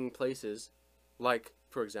being places like,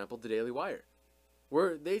 for example, the Daily Wire,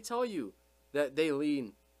 where they tell you that they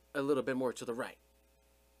lean a little bit more to the right.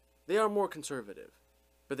 They are more conservative,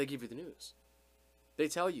 but they give you the news. They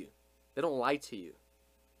tell you. They don't lie to you.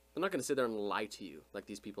 They're not going to sit there and lie to you like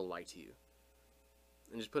these people lie to you.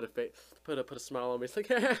 And just put a smile on me. It's like,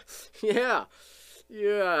 yeah,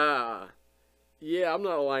 I'm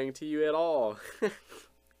not lying to you at all.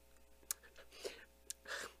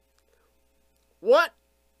 What?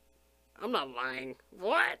 I'm not lying.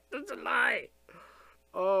 What? That's a lie.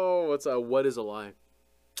 Oh, what is a lie?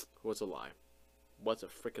 What's a lie? What's a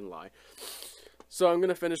freaking lie? So I'm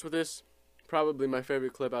gonna finish with this. Probably my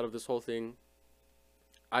favorite clip out of this whole thing.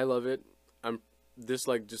 I love it.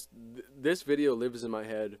 This video lives in my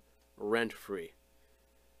head rent free,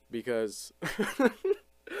 because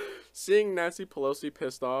seeing Nancy Pelosi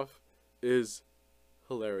pissed off is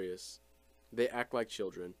hilarious. They act like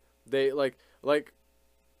children. They like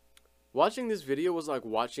watching this video was like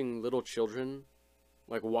watching little children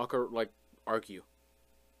argue.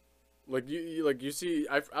 You see,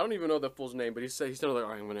 I don't even know the fool's name, but he's like, all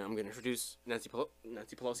right, I'm gonna introduce Nancy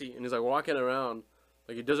Pelosi, and he's like walking around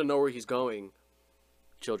like he doesn't know where he's going.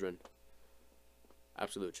 Children,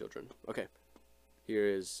 absolute children. Okay, here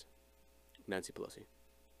is Nancy Pelosi.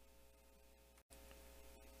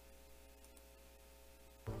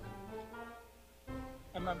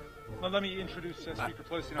 Let me introduce Speaker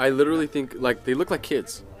Pelosi. I literally think they look like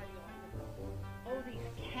kids. Oh, these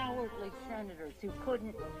cowardly senators who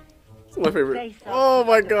couldn't. It's my favorite. Oh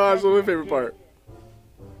my gosh, that's my favorite part.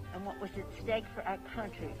 And what was at stake for our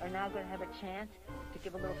country are now going to have a chance to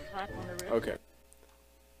give a little slap on the wrist. Okay.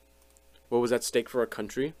 What was at stake for our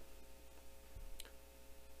country?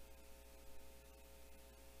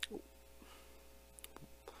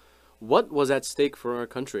 What was at stake for our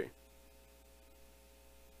country?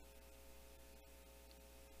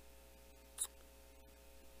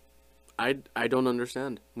 I don't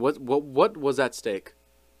understand. What was at stake?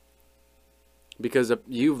 Because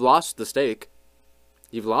you've lost the stake.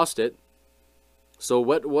 You've lost it. So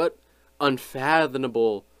what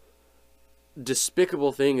unfathomable,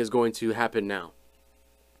 despicable thing is going to happen now?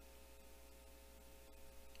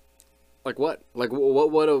 Like what? Like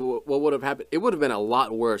what would have happened? It would have been a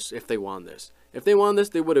lot worse if they won this. If they won this,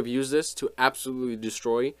 they would have used this to absolutely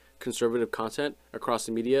destroy conservative content across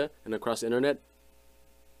the media and across the internet.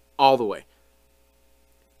 All the way.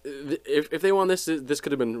 If they won this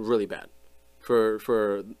could have been really bad for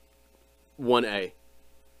 1A,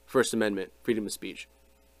 First Amendment, freedom of speech.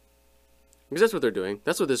 Because that's what they're doing.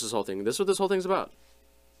 That's what this whole thing's about.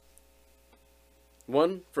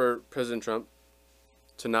 One, for President Trump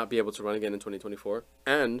to not be able to run again in 2024,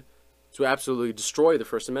 and to absolutely destroy the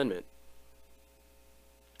First Amendment.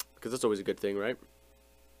 Because that's always a good thing, right?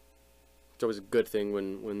 It's always a good thing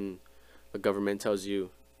when the government tells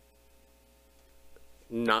you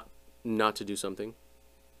not to do something,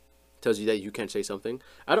 tells you that you can't say something.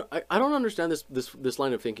 I don't understand this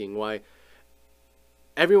line of thinking. Why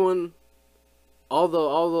everyone, all the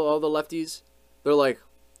lefties, they're like,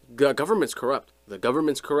 government's corrupt. The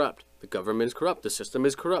government's corrupt. The government is corrupt. The system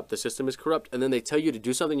is corrupt. The system is corrupt. And then they tell you to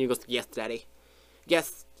do something, and you go, yes, daddy.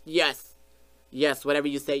 Yes, yes. Yes, whatever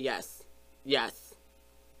you say, yes. Yes.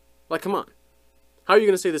 Like, come on. How are you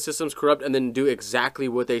going to say the system's corrupt and then do exactly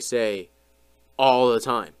what they say all the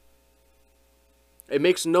time? It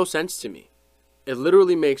makes no sense to me. It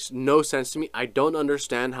literally makes no sense to me. I don't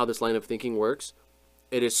understand how this line of thinking works.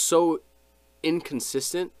 It is so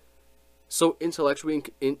inconsistent, so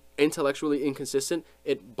intellectually inconsistent,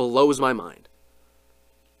 it blows my mind.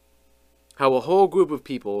 How a whole group of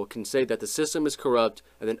people can say that the system is corrupt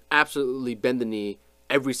and then absolutely bend the knee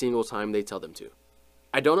every single time they tell them to.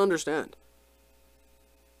 I don't understand.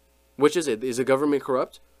 Which is it? Is the government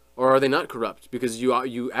corrupt? Or are they not corrupt? Because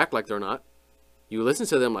you act like they're not. You listen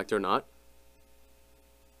to them like they're not.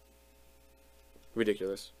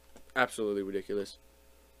 Ridiculous. Absolutely ridiculous.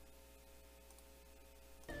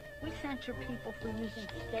 We censure people for using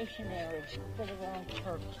stationery for the wrong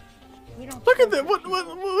purpose. We don't. Look at that.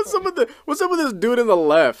 What's up with this dude in the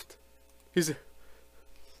left? He's.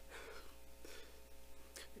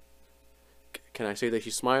 Can I say that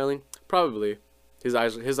he's smiling? Probably. His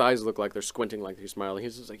eyes look like they're squinting like he's smiling.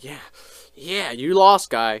 He's just like, yeah, you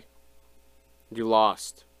lost, guy. You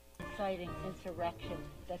lost. Inciting insurrection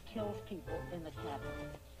that kills people in the Capitol.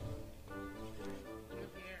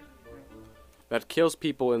 That kills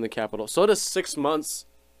people in the Capitol. So does 6 months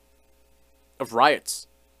of riots.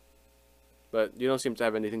 But you don't seem to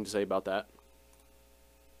have anything to say about that.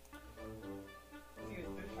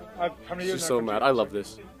 She's so mad. I love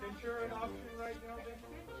this.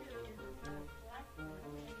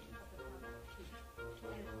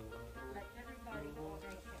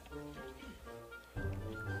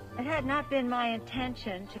 It had not been my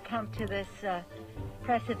intention to come to this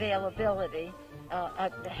press availability,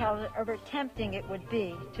 however tempting it would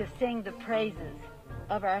be to sing the praises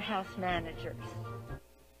of our House managers.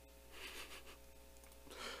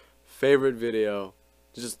 Favorite video.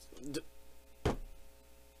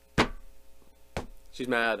 She's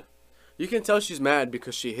mad. You can tell she's mad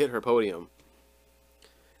because she hit her podium.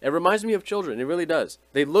 It reminds me of children. It really does.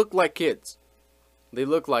 They look like kids. They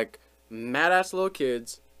look like mad-ass little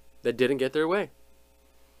kids that didn't get their way.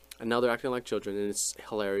 And now they're acting like children, and it's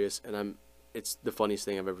hilarious, and it's the funniest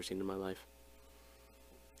thing I've ever seen in my life.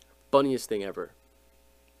 Funniest thing ever.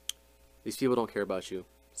 These people don't care about you.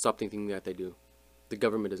 Stop thinking that they do. The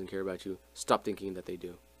government doesn't care about you. Stop thinking that they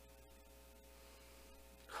do.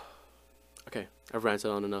 Okay, I've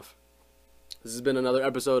ranted on enough. This has been another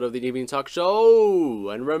episode of the Evening Talk Show.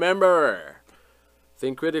 And remember,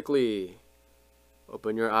 think critically.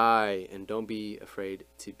 Open your eye and don't be afraid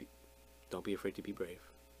to be brave.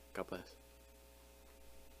 God bless.